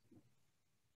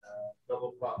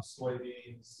double crop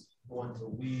soybeans going to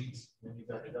wheat, then you've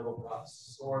got the double crop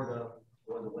sorghum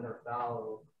or the winter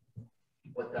fallow,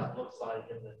 what that looks like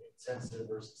in the intensive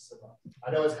versus semi.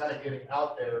 I know it's kind of getting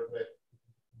out there, but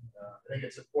I think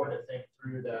it's important to think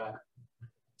through that.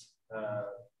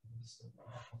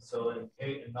 So in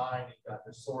 8 and 9, you've got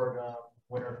the sorghum,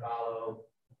 winter fallow,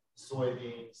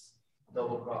 soybeans,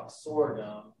 double crop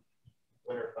sorghum,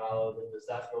 winter fallow. Then does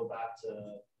that go back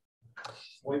to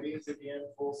soybeans again,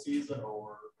 full season,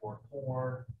 or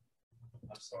corn?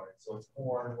 I'm sorry. So it's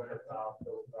corn, winter fallow,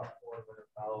 double crop corn, winter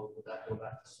fallow. Would that go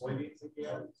back to soybeans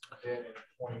again? Then in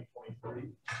 2023.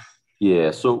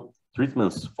 Yeah. So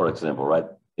treatments, for example, right,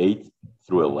 8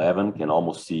 through 11 can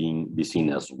almost be seen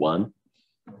as one,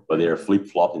 but they are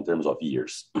flip-flopped in terms of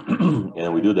years.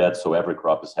 And we do that so every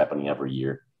crop is happening every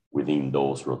year within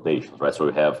those rotations, right? So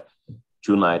we have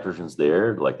 2 nitrogens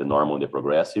there, like the normal and the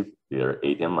progressive. They're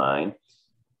 8 and 9.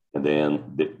 And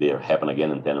then they happen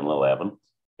again in 10 and 11.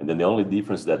 And then the only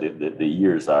difference is that the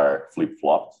years are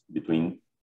flip-flopped between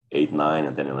 8, 9,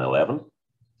 and 10 and 11,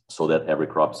 so that every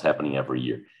crop is happening every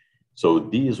year. So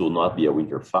these will not be a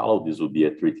winter fallow. This will be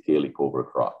a triticale cover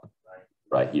crop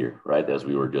right here, right? As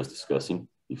we were just discussing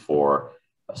before,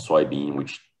 a soybean,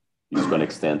 which is going to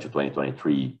extend to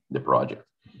 2023, the project.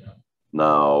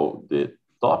 Now, the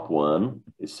top one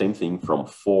is same thing from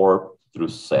 4 through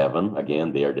 7.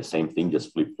 Again, they are the same thing,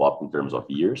 just flip-flop in terms of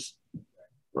years,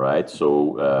 right?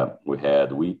 So we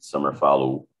had wheat, summer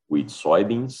fallow, wheat,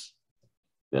 soybeans,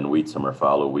 then wheat, summer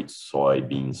fallow, wheat,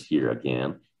 soybeans here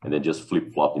again, and then just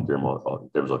flip-flop in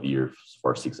terms of years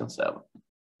for 6 and 7.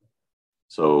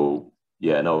 So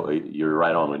yeah, no, you're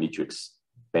right on. We need to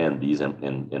expand these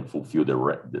and fulfill the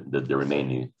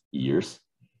remaining years.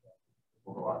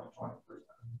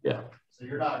 Yeah. So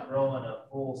you're not growing a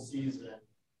full season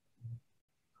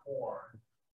corn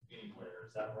anywhere,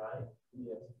 is that right?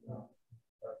 Yes. No.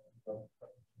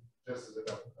 Just as a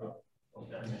double crop.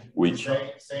 Okay. Which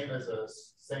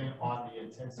same on the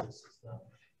intensive system.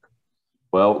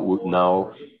 Well,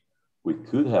 now we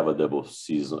could have a double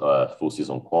season, full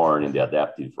season corn in the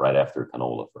adaptive right after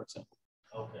canola, for example.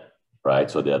 Okay.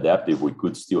 Right. So the adaptive we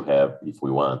could still have, if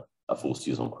we want, a full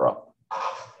season crop,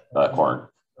 corn.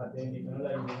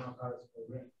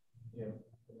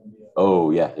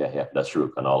 Oh yeah. That's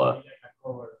true. Canola.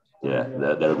 Yeah,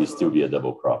 that would still be a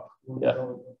double crop.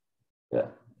 Yeah.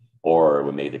 Or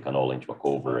we made the canola into a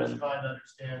cover. I'm trying to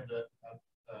understand that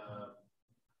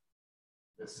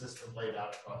the system laid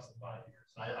out across the 5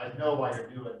 years. I know why you're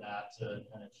doing that to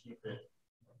kind of keep it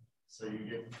so you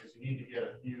get, because you need to get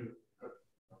a few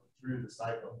through the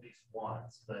cycle at least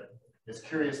once. But it's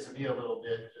curious to me a little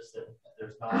bit just that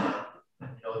there's not,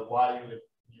 why you would,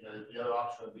 the other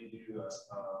option would be to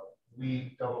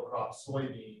wheat, double crop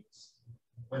soybeans,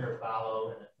 winter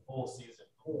fallow, and then full season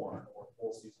corn or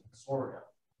full season sorghum.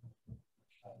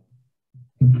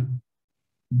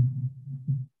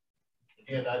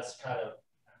 Again, that's kind of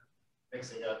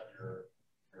mixing up your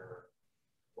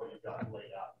what you've got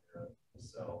laid out here.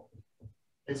 So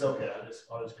it's okay.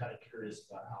 I was kind of curious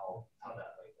about how that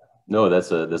laid out. No,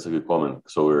 that's a good comment.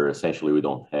 So we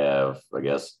don't have, I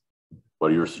guess,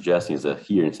 what you're suggesting is that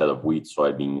here instead of wheat,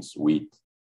 soybeans, wheat,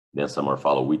 then summer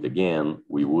fallow wheat again,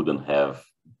 we wouldn't have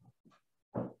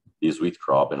this wheat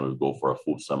crop and we would go for a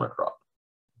full summer crop.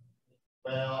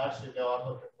 Well, actually, no, I'm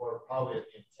looking for probably an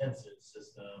intensive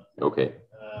system. Okay.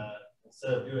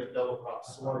 Instead of doing double crop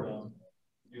sorghum,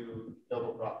 do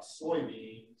double crop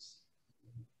soybeans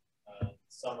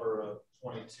summer of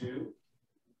 22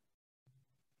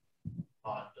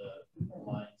 on the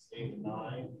lines 8 and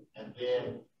 9, and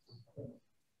then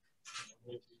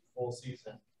full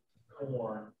season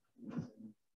corn.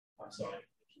 I'm sorry.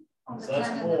 So that's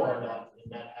corn in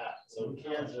Manhattan. So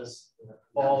Kansas,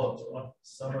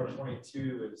 summer of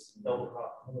 22 is double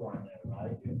crop corn there,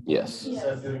 right? Yes.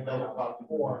 Instead of doing double crop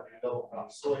corn, do double crop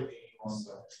soybeans,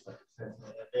 and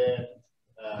then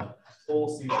full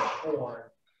season corn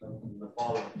the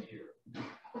following year.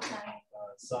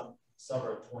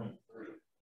 Summer of 23.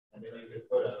 And then you could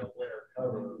put a winter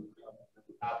cover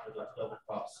after the double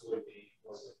crop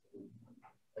soybeans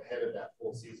ahead of that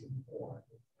full season corn.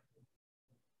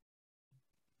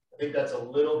 I think that's a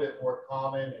little bit more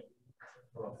common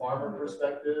from a farmer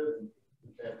perspective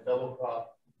than double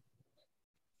crop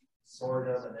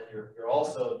sorghum, and then you're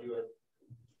also doing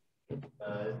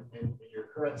in your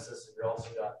current system, you're also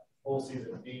got full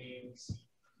season beans,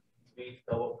 wheat,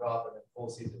 double crop, and then full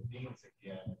season beans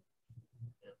again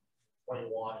in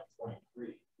 21 and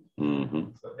 23.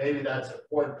 Mm-hmm. So maybe that's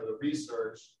important for the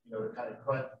research, to kind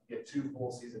of get 2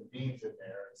 full season beans in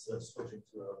there instead of switching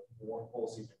to one full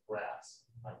season grass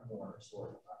like corn or soy.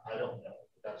 I don't know.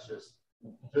 That's just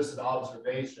an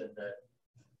observation that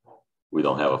we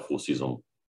don't have a full season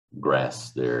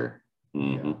grass there.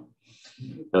 Mm-hmm.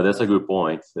 No, that's a good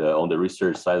point. On the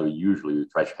research side, we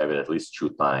try to have it at least 2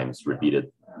 times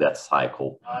repeated that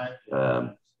cycle.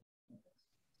 But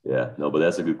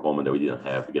that's a good comment that we didn't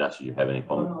have. Gracias, do you have any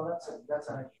comment? No, that's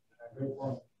a great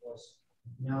point, because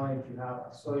now if you have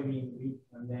a soybean, wheat,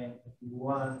 and then you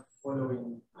want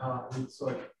following wheat,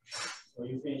 soy, so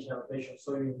you finish the rotation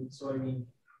soybean,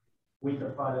 wheat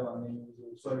or fallow, and then you do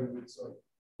soybean, wheat, soy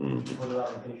for the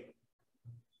rotation.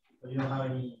 So you don't have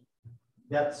any.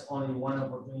 That's only one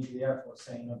opportunity there for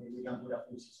saying, okay, we can put a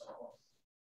full season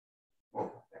on.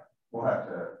 We'll have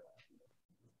to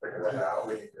figure that out.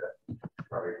 We need to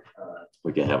probably.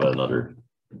 We can have another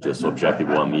just objective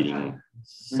one meeting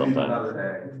sometime. Another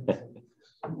day.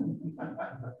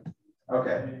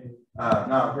 Okay.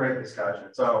 No, great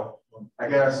discussion. So I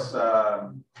guess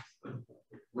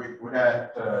we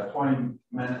got 20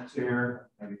 minutes here,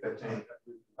 maybe 15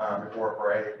 before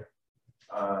break.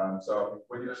 So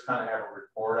we just kind of have a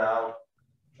report out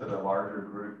to the larger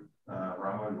group.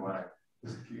 Ramon, you want to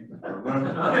just keep the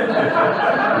report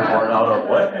out of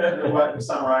what? What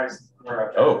summarize where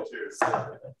I've to.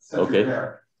 So okay.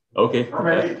 Okay. We're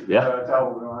ready to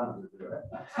tell we don't have to do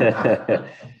it.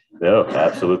 No,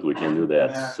 absolutely, we can do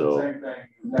that. Yeah, so same thing.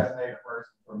 Designate a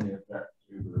person from the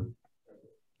objective group.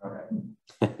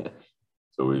 Okay.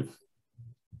 So we've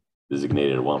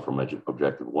designated one from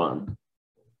objective 1.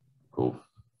 Go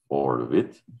forward with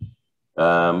it.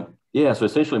 So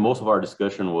essentially most of our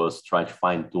discussion was trying to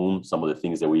fine tune some of the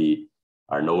things that we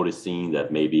are noticing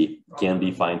that maybe can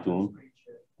be fine tuned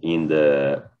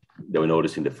that we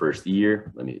noticed in the first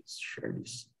year. Let me share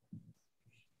this.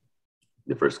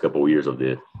 The first couple of years of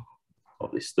the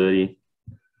study.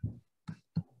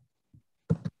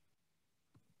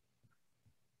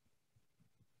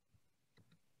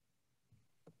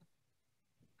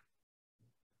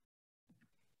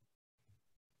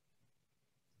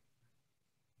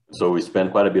 So we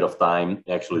spent quite a bit of time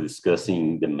actually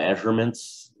discussing the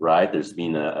measurements, right? There's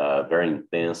been a very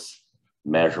intense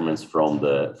measurements from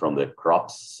the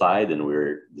crops side, and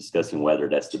we're discussing whether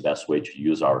that's the best way to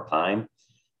use our time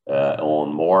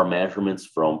on more measurements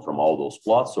from all those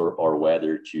plots, or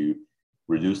whether to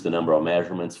reduce the number of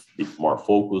measurements, be more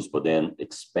focused, but then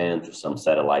expand to some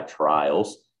satellite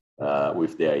trials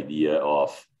with the idea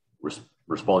of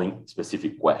responding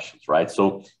specific questions, right?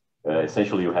 So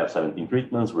essentially you have 17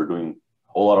 treatments. We're doing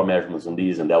whole lot of measurements on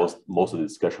these, and that was most of the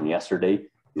discussion yesterday.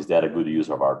 Is that a good use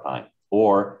of our time?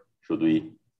 Or should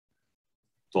we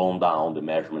tone down the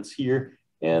measurements here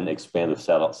and expand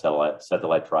the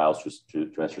satellite trials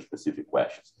to answer specific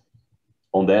questions?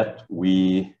 On that,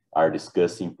 we are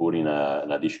discussing putting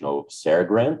an additional SARE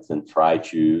grant and try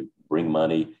to bring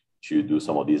money to do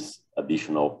some of these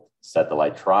additional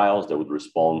satellite trials that would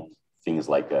respond things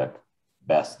like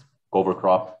best cover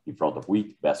crop in front of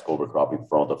wheat, best cover crop in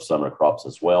front of summer crops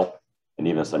as well, and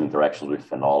even some interactions with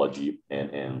phenology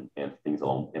and things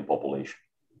along in population.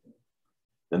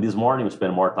 Then this morning, we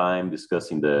spent more time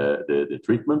discussing the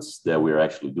treatments that we're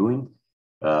actually doing.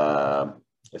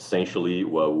 Essentially,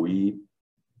 what we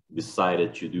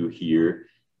decided to do here,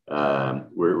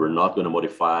 we're not going to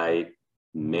modify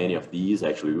many of these.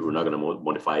 Actually, we're not going to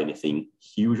modify anything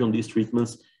huge on these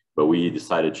treatments, but we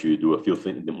decided to do a few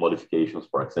modifications.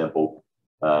 For example,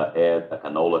 add a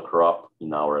canola crop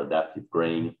in our adaptive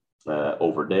grain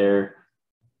over there.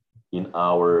 In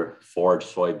our forage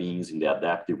soybeans in the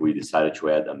adaptive, we decided to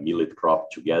add a millet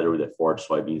crop together with the forage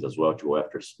soybeans as well to go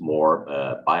after more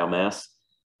biomass.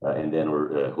 And then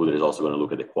Huda is also going to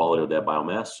look at the quality of that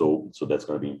biomass. So that's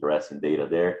going to be interesting data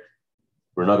there.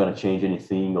 We're not going to change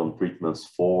anything on treatments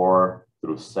 4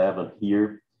 through 7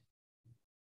 here.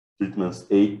 Treatments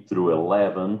 8 through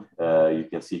 11, you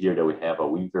can see here that we have a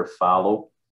winter fallow,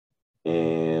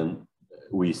 and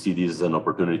we see this as an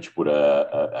opportunity to put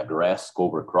a grass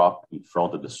cover crop in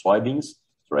front of the soybeans.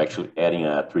 So we're actually adding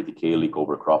a triticale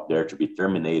cover crop there to be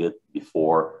terminated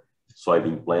before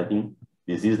soybean planting.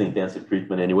 This is the intensive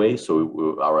treatment anyway,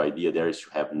 so our idea there is to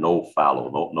have no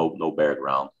fallow, no bare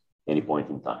ground any point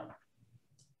in time.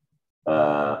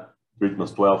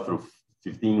 Treatments 12 through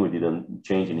 15, we didn't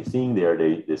change anything. They are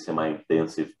the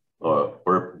semi-intensive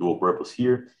dual purpose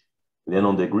here. And then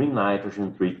on the green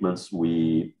nitrogen treatments,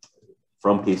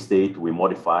 from K-State, we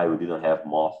modified. We didn't have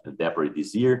moth and debris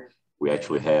this year. We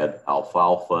actually had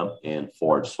alfalfa and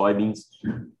forage soybeans.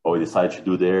 What we decided to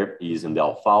do there is in the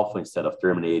alfalfa, instead of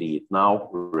terminating it now,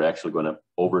 we're actually going to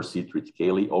overseed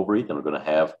triticale over it, and we're going to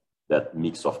have that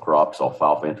mix of crops,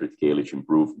 alfalfa and triticale, to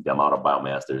improve the amount of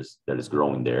biomass that is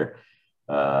growing there.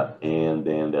 And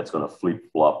then that's going to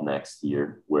flip-flop next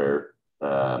year, where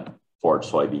forage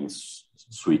soybeans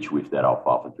switch with that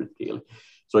alfalfa and triticale.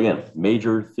 So again,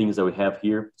 major things that we have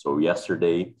here. So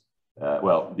yesterday,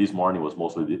 this morning was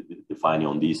mostly defining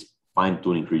on these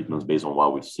fine-tuning treatments based on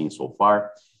what we've seen so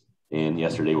far. And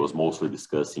yesterday was mostly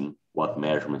discussing what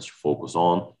measurements to focus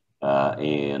on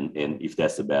and if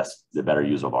that's the better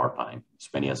use of our time,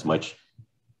 spending as much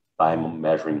time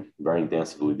measuring very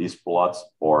intensively these plots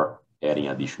or adding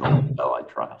additional satellite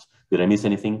trials. Did I miss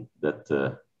anything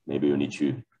that maybe you need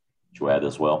to add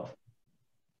as well?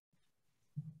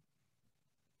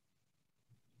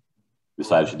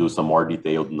 Decided to do some more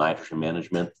detailed nitrogen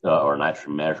management or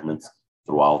nitrogen measurements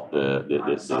throughout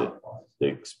the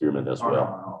experiment as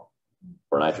well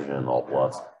for nitrogen in all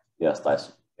plots. Yes,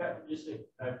 Tyson. Yeah, just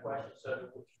a question. So,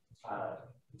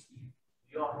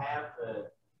 you'll have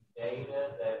the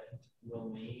data that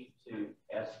you'll need to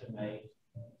estimate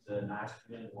the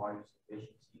nitrogen and water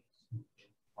efficiencies.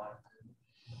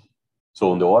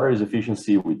 So on the water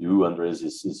efficiency, we do, Andres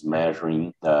is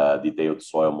measuring detailed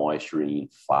soil moisture in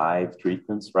 5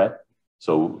 treatments, right?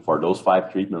 So for those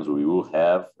 5 treatments, we will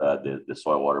have the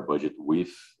soil water budget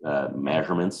with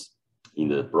measurements in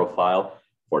the profile.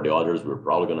 For the others, we're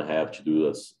probably going to have to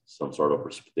do some sort of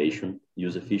precipitation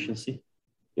use efficiency.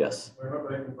 Yes. We're not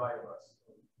collecting biomass.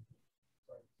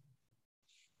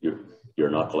 You're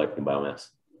not collecting biomass,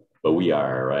 but we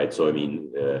are, right? So I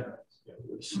mean,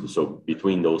 so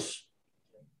between those.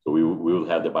 So we will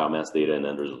have the biomass data, and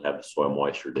Andres will have the soil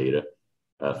moisture data.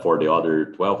 For the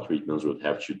other 12 treatments, we'll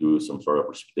have to do some sort of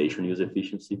precipitation use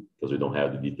efficiency because we don't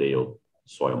have the detailed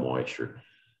soil moisture.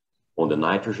 On the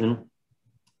nitrogen,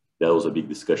 that was a big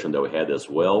discussion that we had as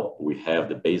well. We have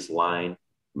the baseline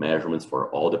measurements for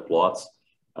all the plots.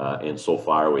 And so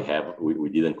far we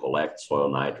didn't collect soil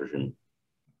nitrogen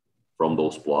from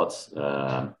those plots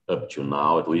up to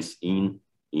now, at least in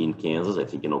Kansas. I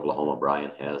think in Oklahoma,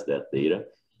 Brian has that data.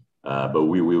 But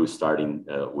we will starting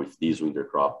with this winter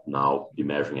crop now be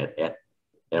measuring it at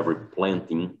every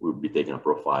planting. We'll be taking a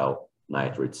profile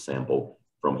nitrate sample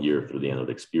from here through the end of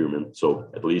the experiment. So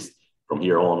at least from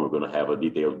here on, we're going to have a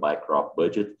detailed by crop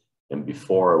budget. And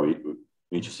before we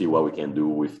need to see what we can do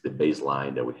with the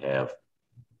baseline that we have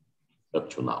up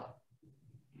to now.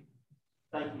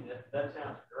 Thank you. That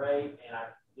sounds great. And I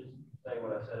just say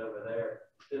what I said over there.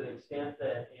 To the extent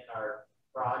that in our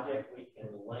project we can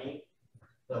link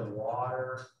the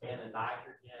water and the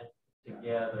nitrogen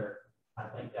together, I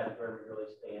think that's where we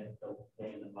really stand to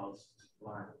gain the most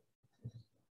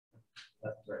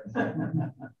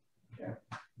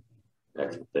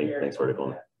Thanks for the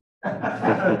comment.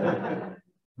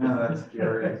 No, that's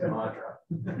Gary's mantra.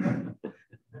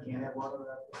 Can't have one of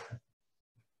that.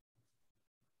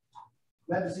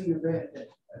 Glad to see you, Ben.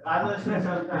 I listen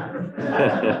sometimes.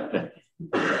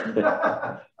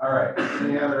 All right.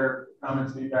 Any other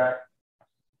comments, feedback?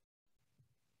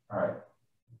 All right.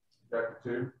 Dr.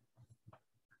 2.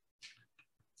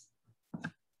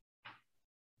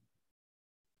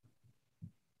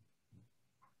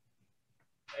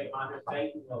 Hey, Andre,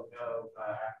 Satan will go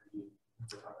after you.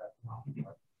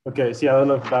 Okay, see, I don't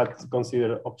know if that's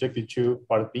considered objective 2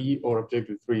 part B or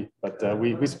objective 3, but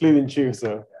we split in 2,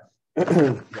 so.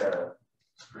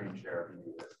 Screen share.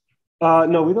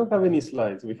 No, we don't have any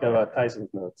slides. We have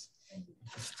Tyson's notes.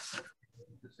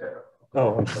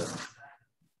 Oh, I'm sorry.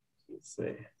 Let's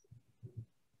see.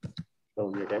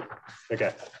 Oh, okay.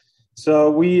 Okay.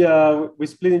 So we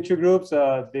split in 2 groups.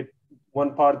 The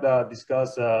one part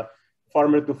discuss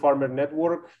farmer-to-farmer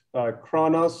network,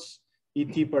 Chronos,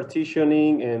 ET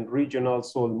partitioning, and regional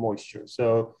soil moisture.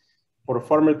 So for a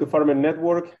farmer-to-farmer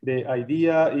network, the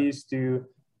idea is to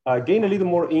gain a little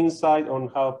more insight on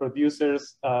how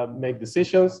producers make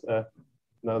decisions.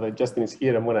 Now that Justin is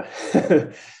here, I'm gonna.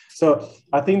 So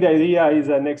I think the idea is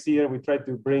that next year we try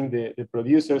to bring the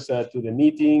producers to the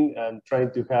meeting and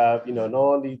trying to have, not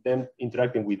only them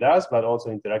interacting with us, but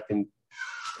also interacting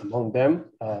among them.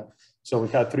 So we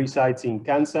have 3 sites in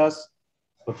Kansas,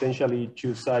 potentially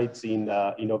 2 sites in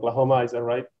Oklahoma, is that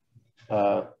right?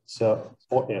 Yeah.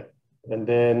 And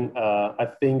then I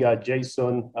think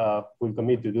Jason will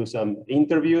commit to do some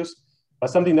interviews. But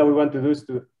something that we want to do is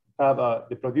to have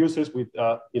the producers with,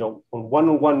 on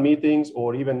one-on-one meetings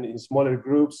or even in smaller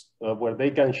groups where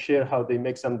they can share how they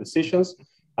make some decisions,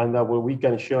 and where we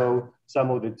can show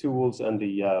some of the tools and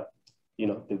the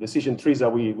decision trees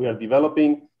that we are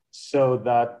developing, so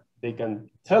that they can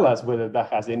tell us whether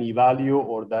that has any value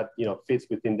or that fits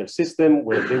within their system,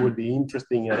 whether they would be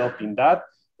interested in adopting that,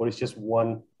 or it's just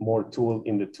one more tool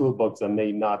in the toolbox that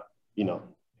may not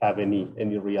have any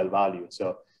real value.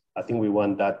 So I think we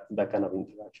want that kind of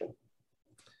interaction.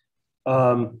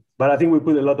 But I think we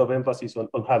put a lot of emphasis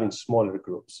on having smaller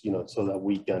groups, so that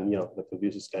we can, the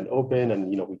producers can open and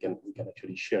we can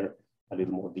actually share a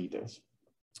little more details.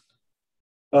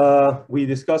 We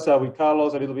discussed with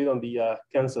Carlos a little bit on the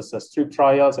Kansas strip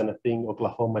trials, and I think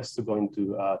Oklahoma is still going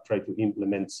to try to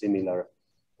implement similar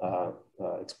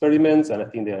experiments, and I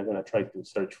think they are going to try to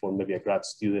search for maybe a grad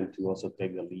student to also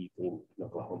take the lead in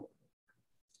Oklahoma.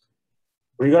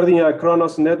 Regarding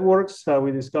Chronos networks,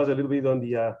 we discussed a little bit on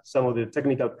the some of the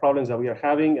technical problems that we are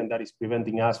having, and that is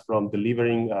preventing us from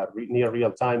delivering near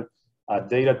real-time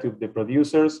data to the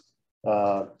producers.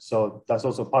 So that's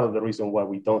also part of the reason why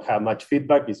we don't have much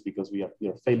feedback, is because we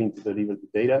are failing to deliver the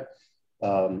data.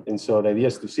 And so the idea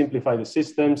is to simplify the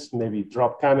systems, maybe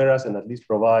drop cameras and at least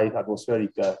provide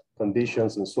atmospheric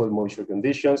conditions and soil moisture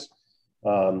conditions,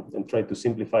 and try to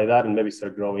simplify that and maybe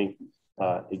start growing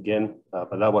again.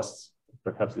 But that was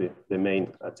perhaps the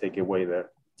main takeaway there.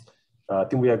 I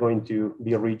think we are going to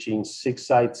be reaching 6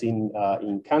 sites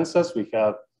in Kansas. We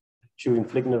have 2 in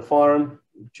Flickner Farm,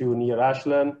 2 near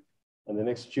Ashland, and the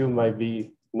next 2 might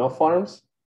be no farms,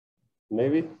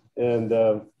 maybe. And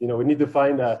we need to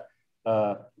find the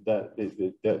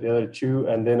other 2,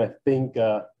 and then I think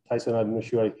Tyson, I'm not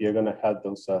sure if you're going to have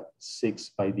those 6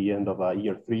 by the end of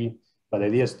year 3, but the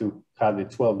idea is to have the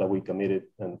 12 that we committed,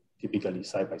 and typically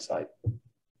side by side.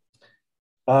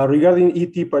 Regarding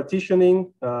ET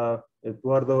partitioning,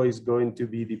 Eduardo is going to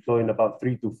be deploying about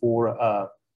 3 to 4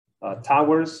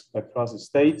 towers across the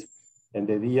state. And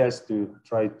the idea is to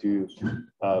try to,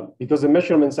 because the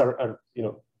measurements are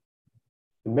the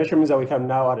measurements that we have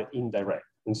now are indirect.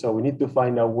 And so we need to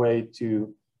find a way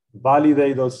to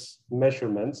validate those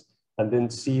measurements and then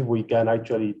see if we can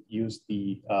actually use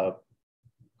the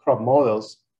crop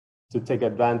models to take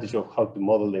advantage of how to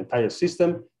model the entire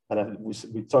system. And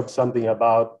we talked something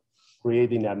about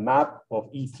creating a map of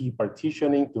ET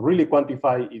partitioning to really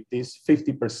quantify if these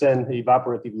 50%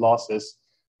 evaporative losses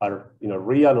are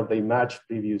real or they match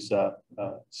previous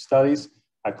studies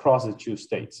across the 2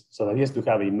 states. So that is to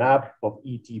have a map of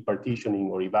ET partitioning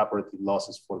or evaporative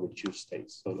losses for the 2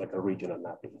 states, so like a regional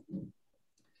mapping.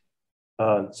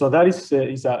 So that is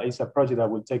a project that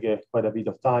will take quite a bit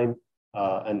of time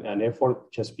and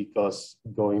effort, just because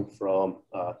going from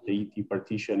the ET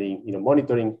partitioning,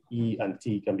 monitoring E and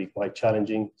T can be quite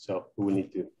challenging. So we will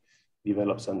need to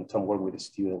develop some work with the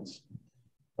students.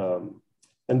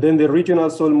 And then the regional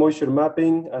soil moisture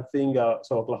mapping, I think,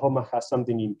 so Oklahoma has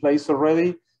something in place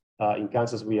already. In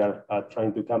Kansas, we are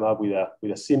trying to come up with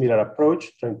a similar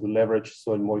approach, trying to leverage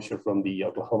soil moisture from the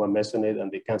Oklahoma Mesonet and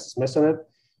the Kansas Mesonet.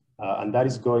 And that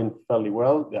is going fairly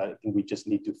well. I think we just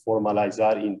need to formalize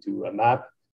that into a map.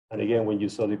 And again, when you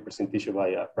saw the presentation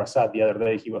by Prasad the other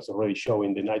day, he was already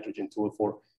showing the nitrogen tool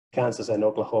for Kansas and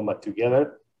Oklahoma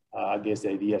together. I guess the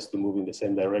idea is to move in the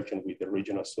same direction with the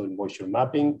regional soil moisture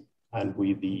mapping and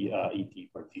with the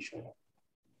ET partitioning.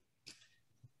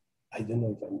 I don't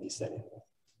know if I missed anything.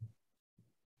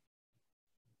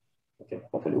 Okay,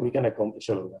 hopefully we can accomplish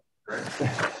all of that.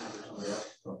 Great.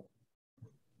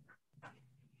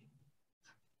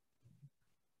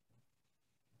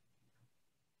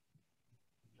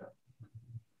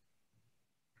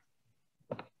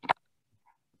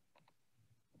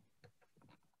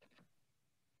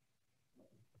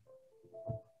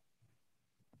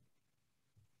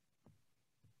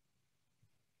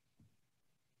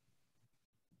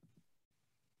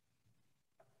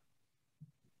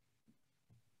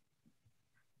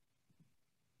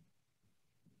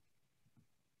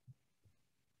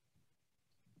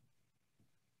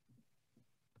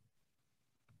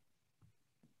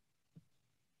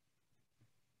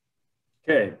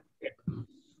 Okay,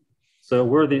 so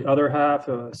we're the other half,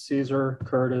 Caesar,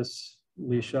 Curtis,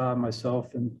 Leisha,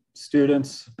 myself, and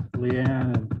students,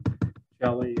 Leanne and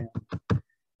Kelly and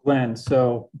Glenn.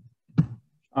 So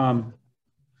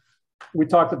we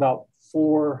talked about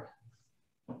 4,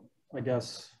 I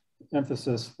guess,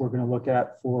 emphasis we're going to look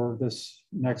at for this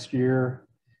next year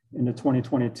into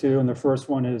 2022. And the first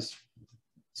one is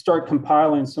start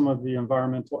compiling some of the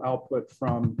environmental output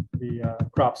from the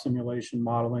crop simulation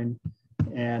modeling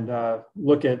and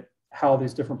look at how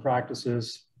these different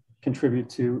practices contribute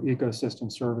to ecosystem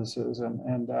services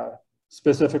and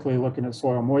specifically looking at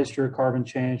soil moisture, carbon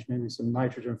change, maybe some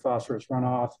nitrogen phosphorus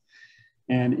runoff,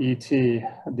 and ET.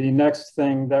 The next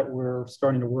thing that we're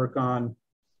starting to work on,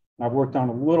 I've worked on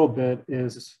a little bit,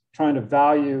 is trying to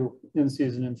value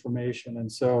in-season information. And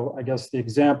so I guess the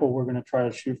example we're going to try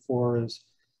to shoot for is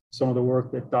some of the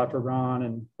work that Dr. Ron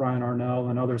and Brian Arnell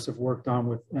and others have worked on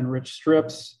with enriched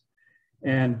strips,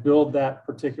 and build that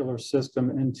particular system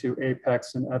into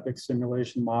Apex and Epic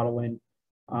simulation modeling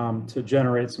to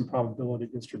generate some probability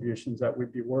distributions that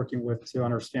we'd be working with to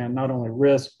understand not only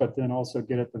risk, but then also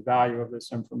get at the value of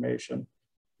this information.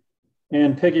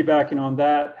 And piggybacking on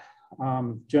that,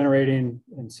 generating,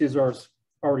 and Cesar's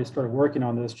already started working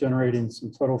on this, generating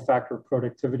some total factor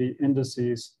productivity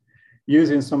indices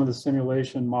using some of the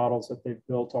simulation models that they've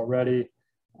built already.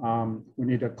 We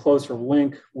need a closer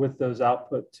link with those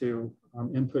output to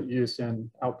input use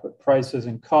and output prices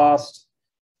and costs.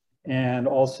 And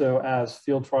also as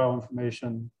field trial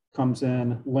information comes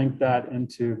in, link that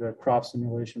into the crop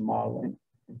simulation modeling.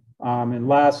 And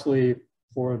lastly,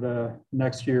 for the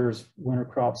next year's winter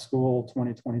crop school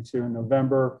 2022 in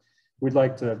November, we'd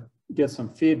like to get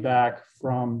some feedback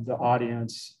from the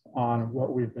audience on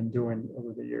what we've been doing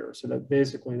over the years. So that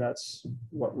basically that's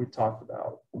what we talked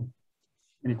about.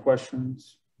 Any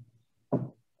questions?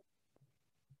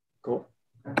 Cool.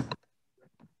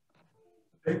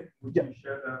 Okay, would you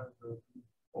share that,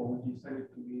 or would you send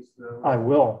it to me? I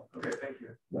will. Okay, thank you.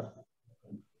 Yeah.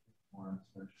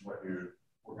 What you're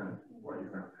gonna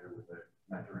do with the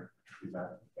mentoring feedback.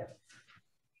 Yes.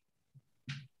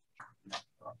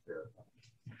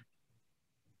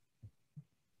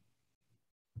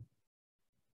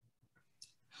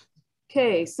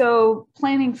 Okay, so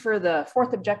planning for the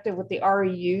 4th objective with the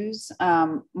REUs,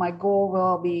 my goal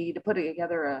will be to put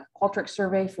together a Qualtrics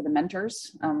survey for the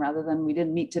mentors rather than we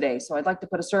didn't meet today. So I'd like to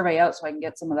put a survey out so I can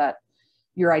get some of that,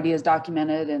 your ideas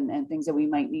documented and things that we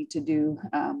might need to do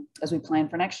as we plan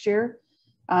for next year.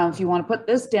 If you want to put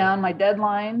this down, my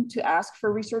deadline to ask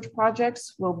for research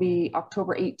projects will be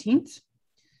October 18th.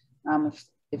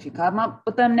 If you come up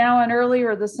with them now and early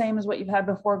or the same as what you've had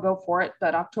before, go for it,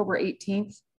 but October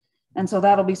 18th. And so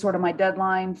that'll be sort of my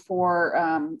deadline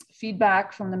for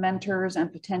feedback from the mentors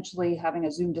and potentially having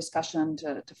a Zoom discussion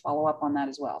to follow up on that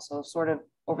as well. So sort of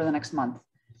over the next month.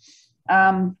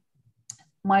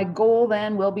 My goal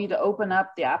then will be to open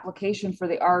up the application for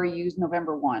the REUs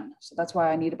November 1. So that's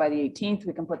why I need it by the 18th.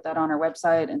 We can put that on our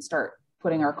website and start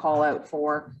putting our call out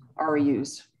for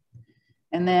REUs.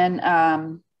 And then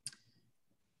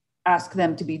ask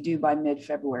them to be due by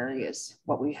mid-February is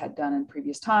what we had done in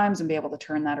previous times, and be able to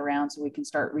turn that around so we can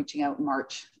start reaching out in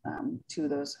March to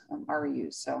those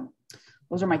REUs. So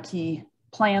those are my key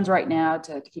plans right now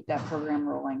to keep that program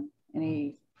rolling.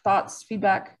 Any thoughts,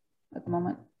 feedback at the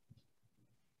moment?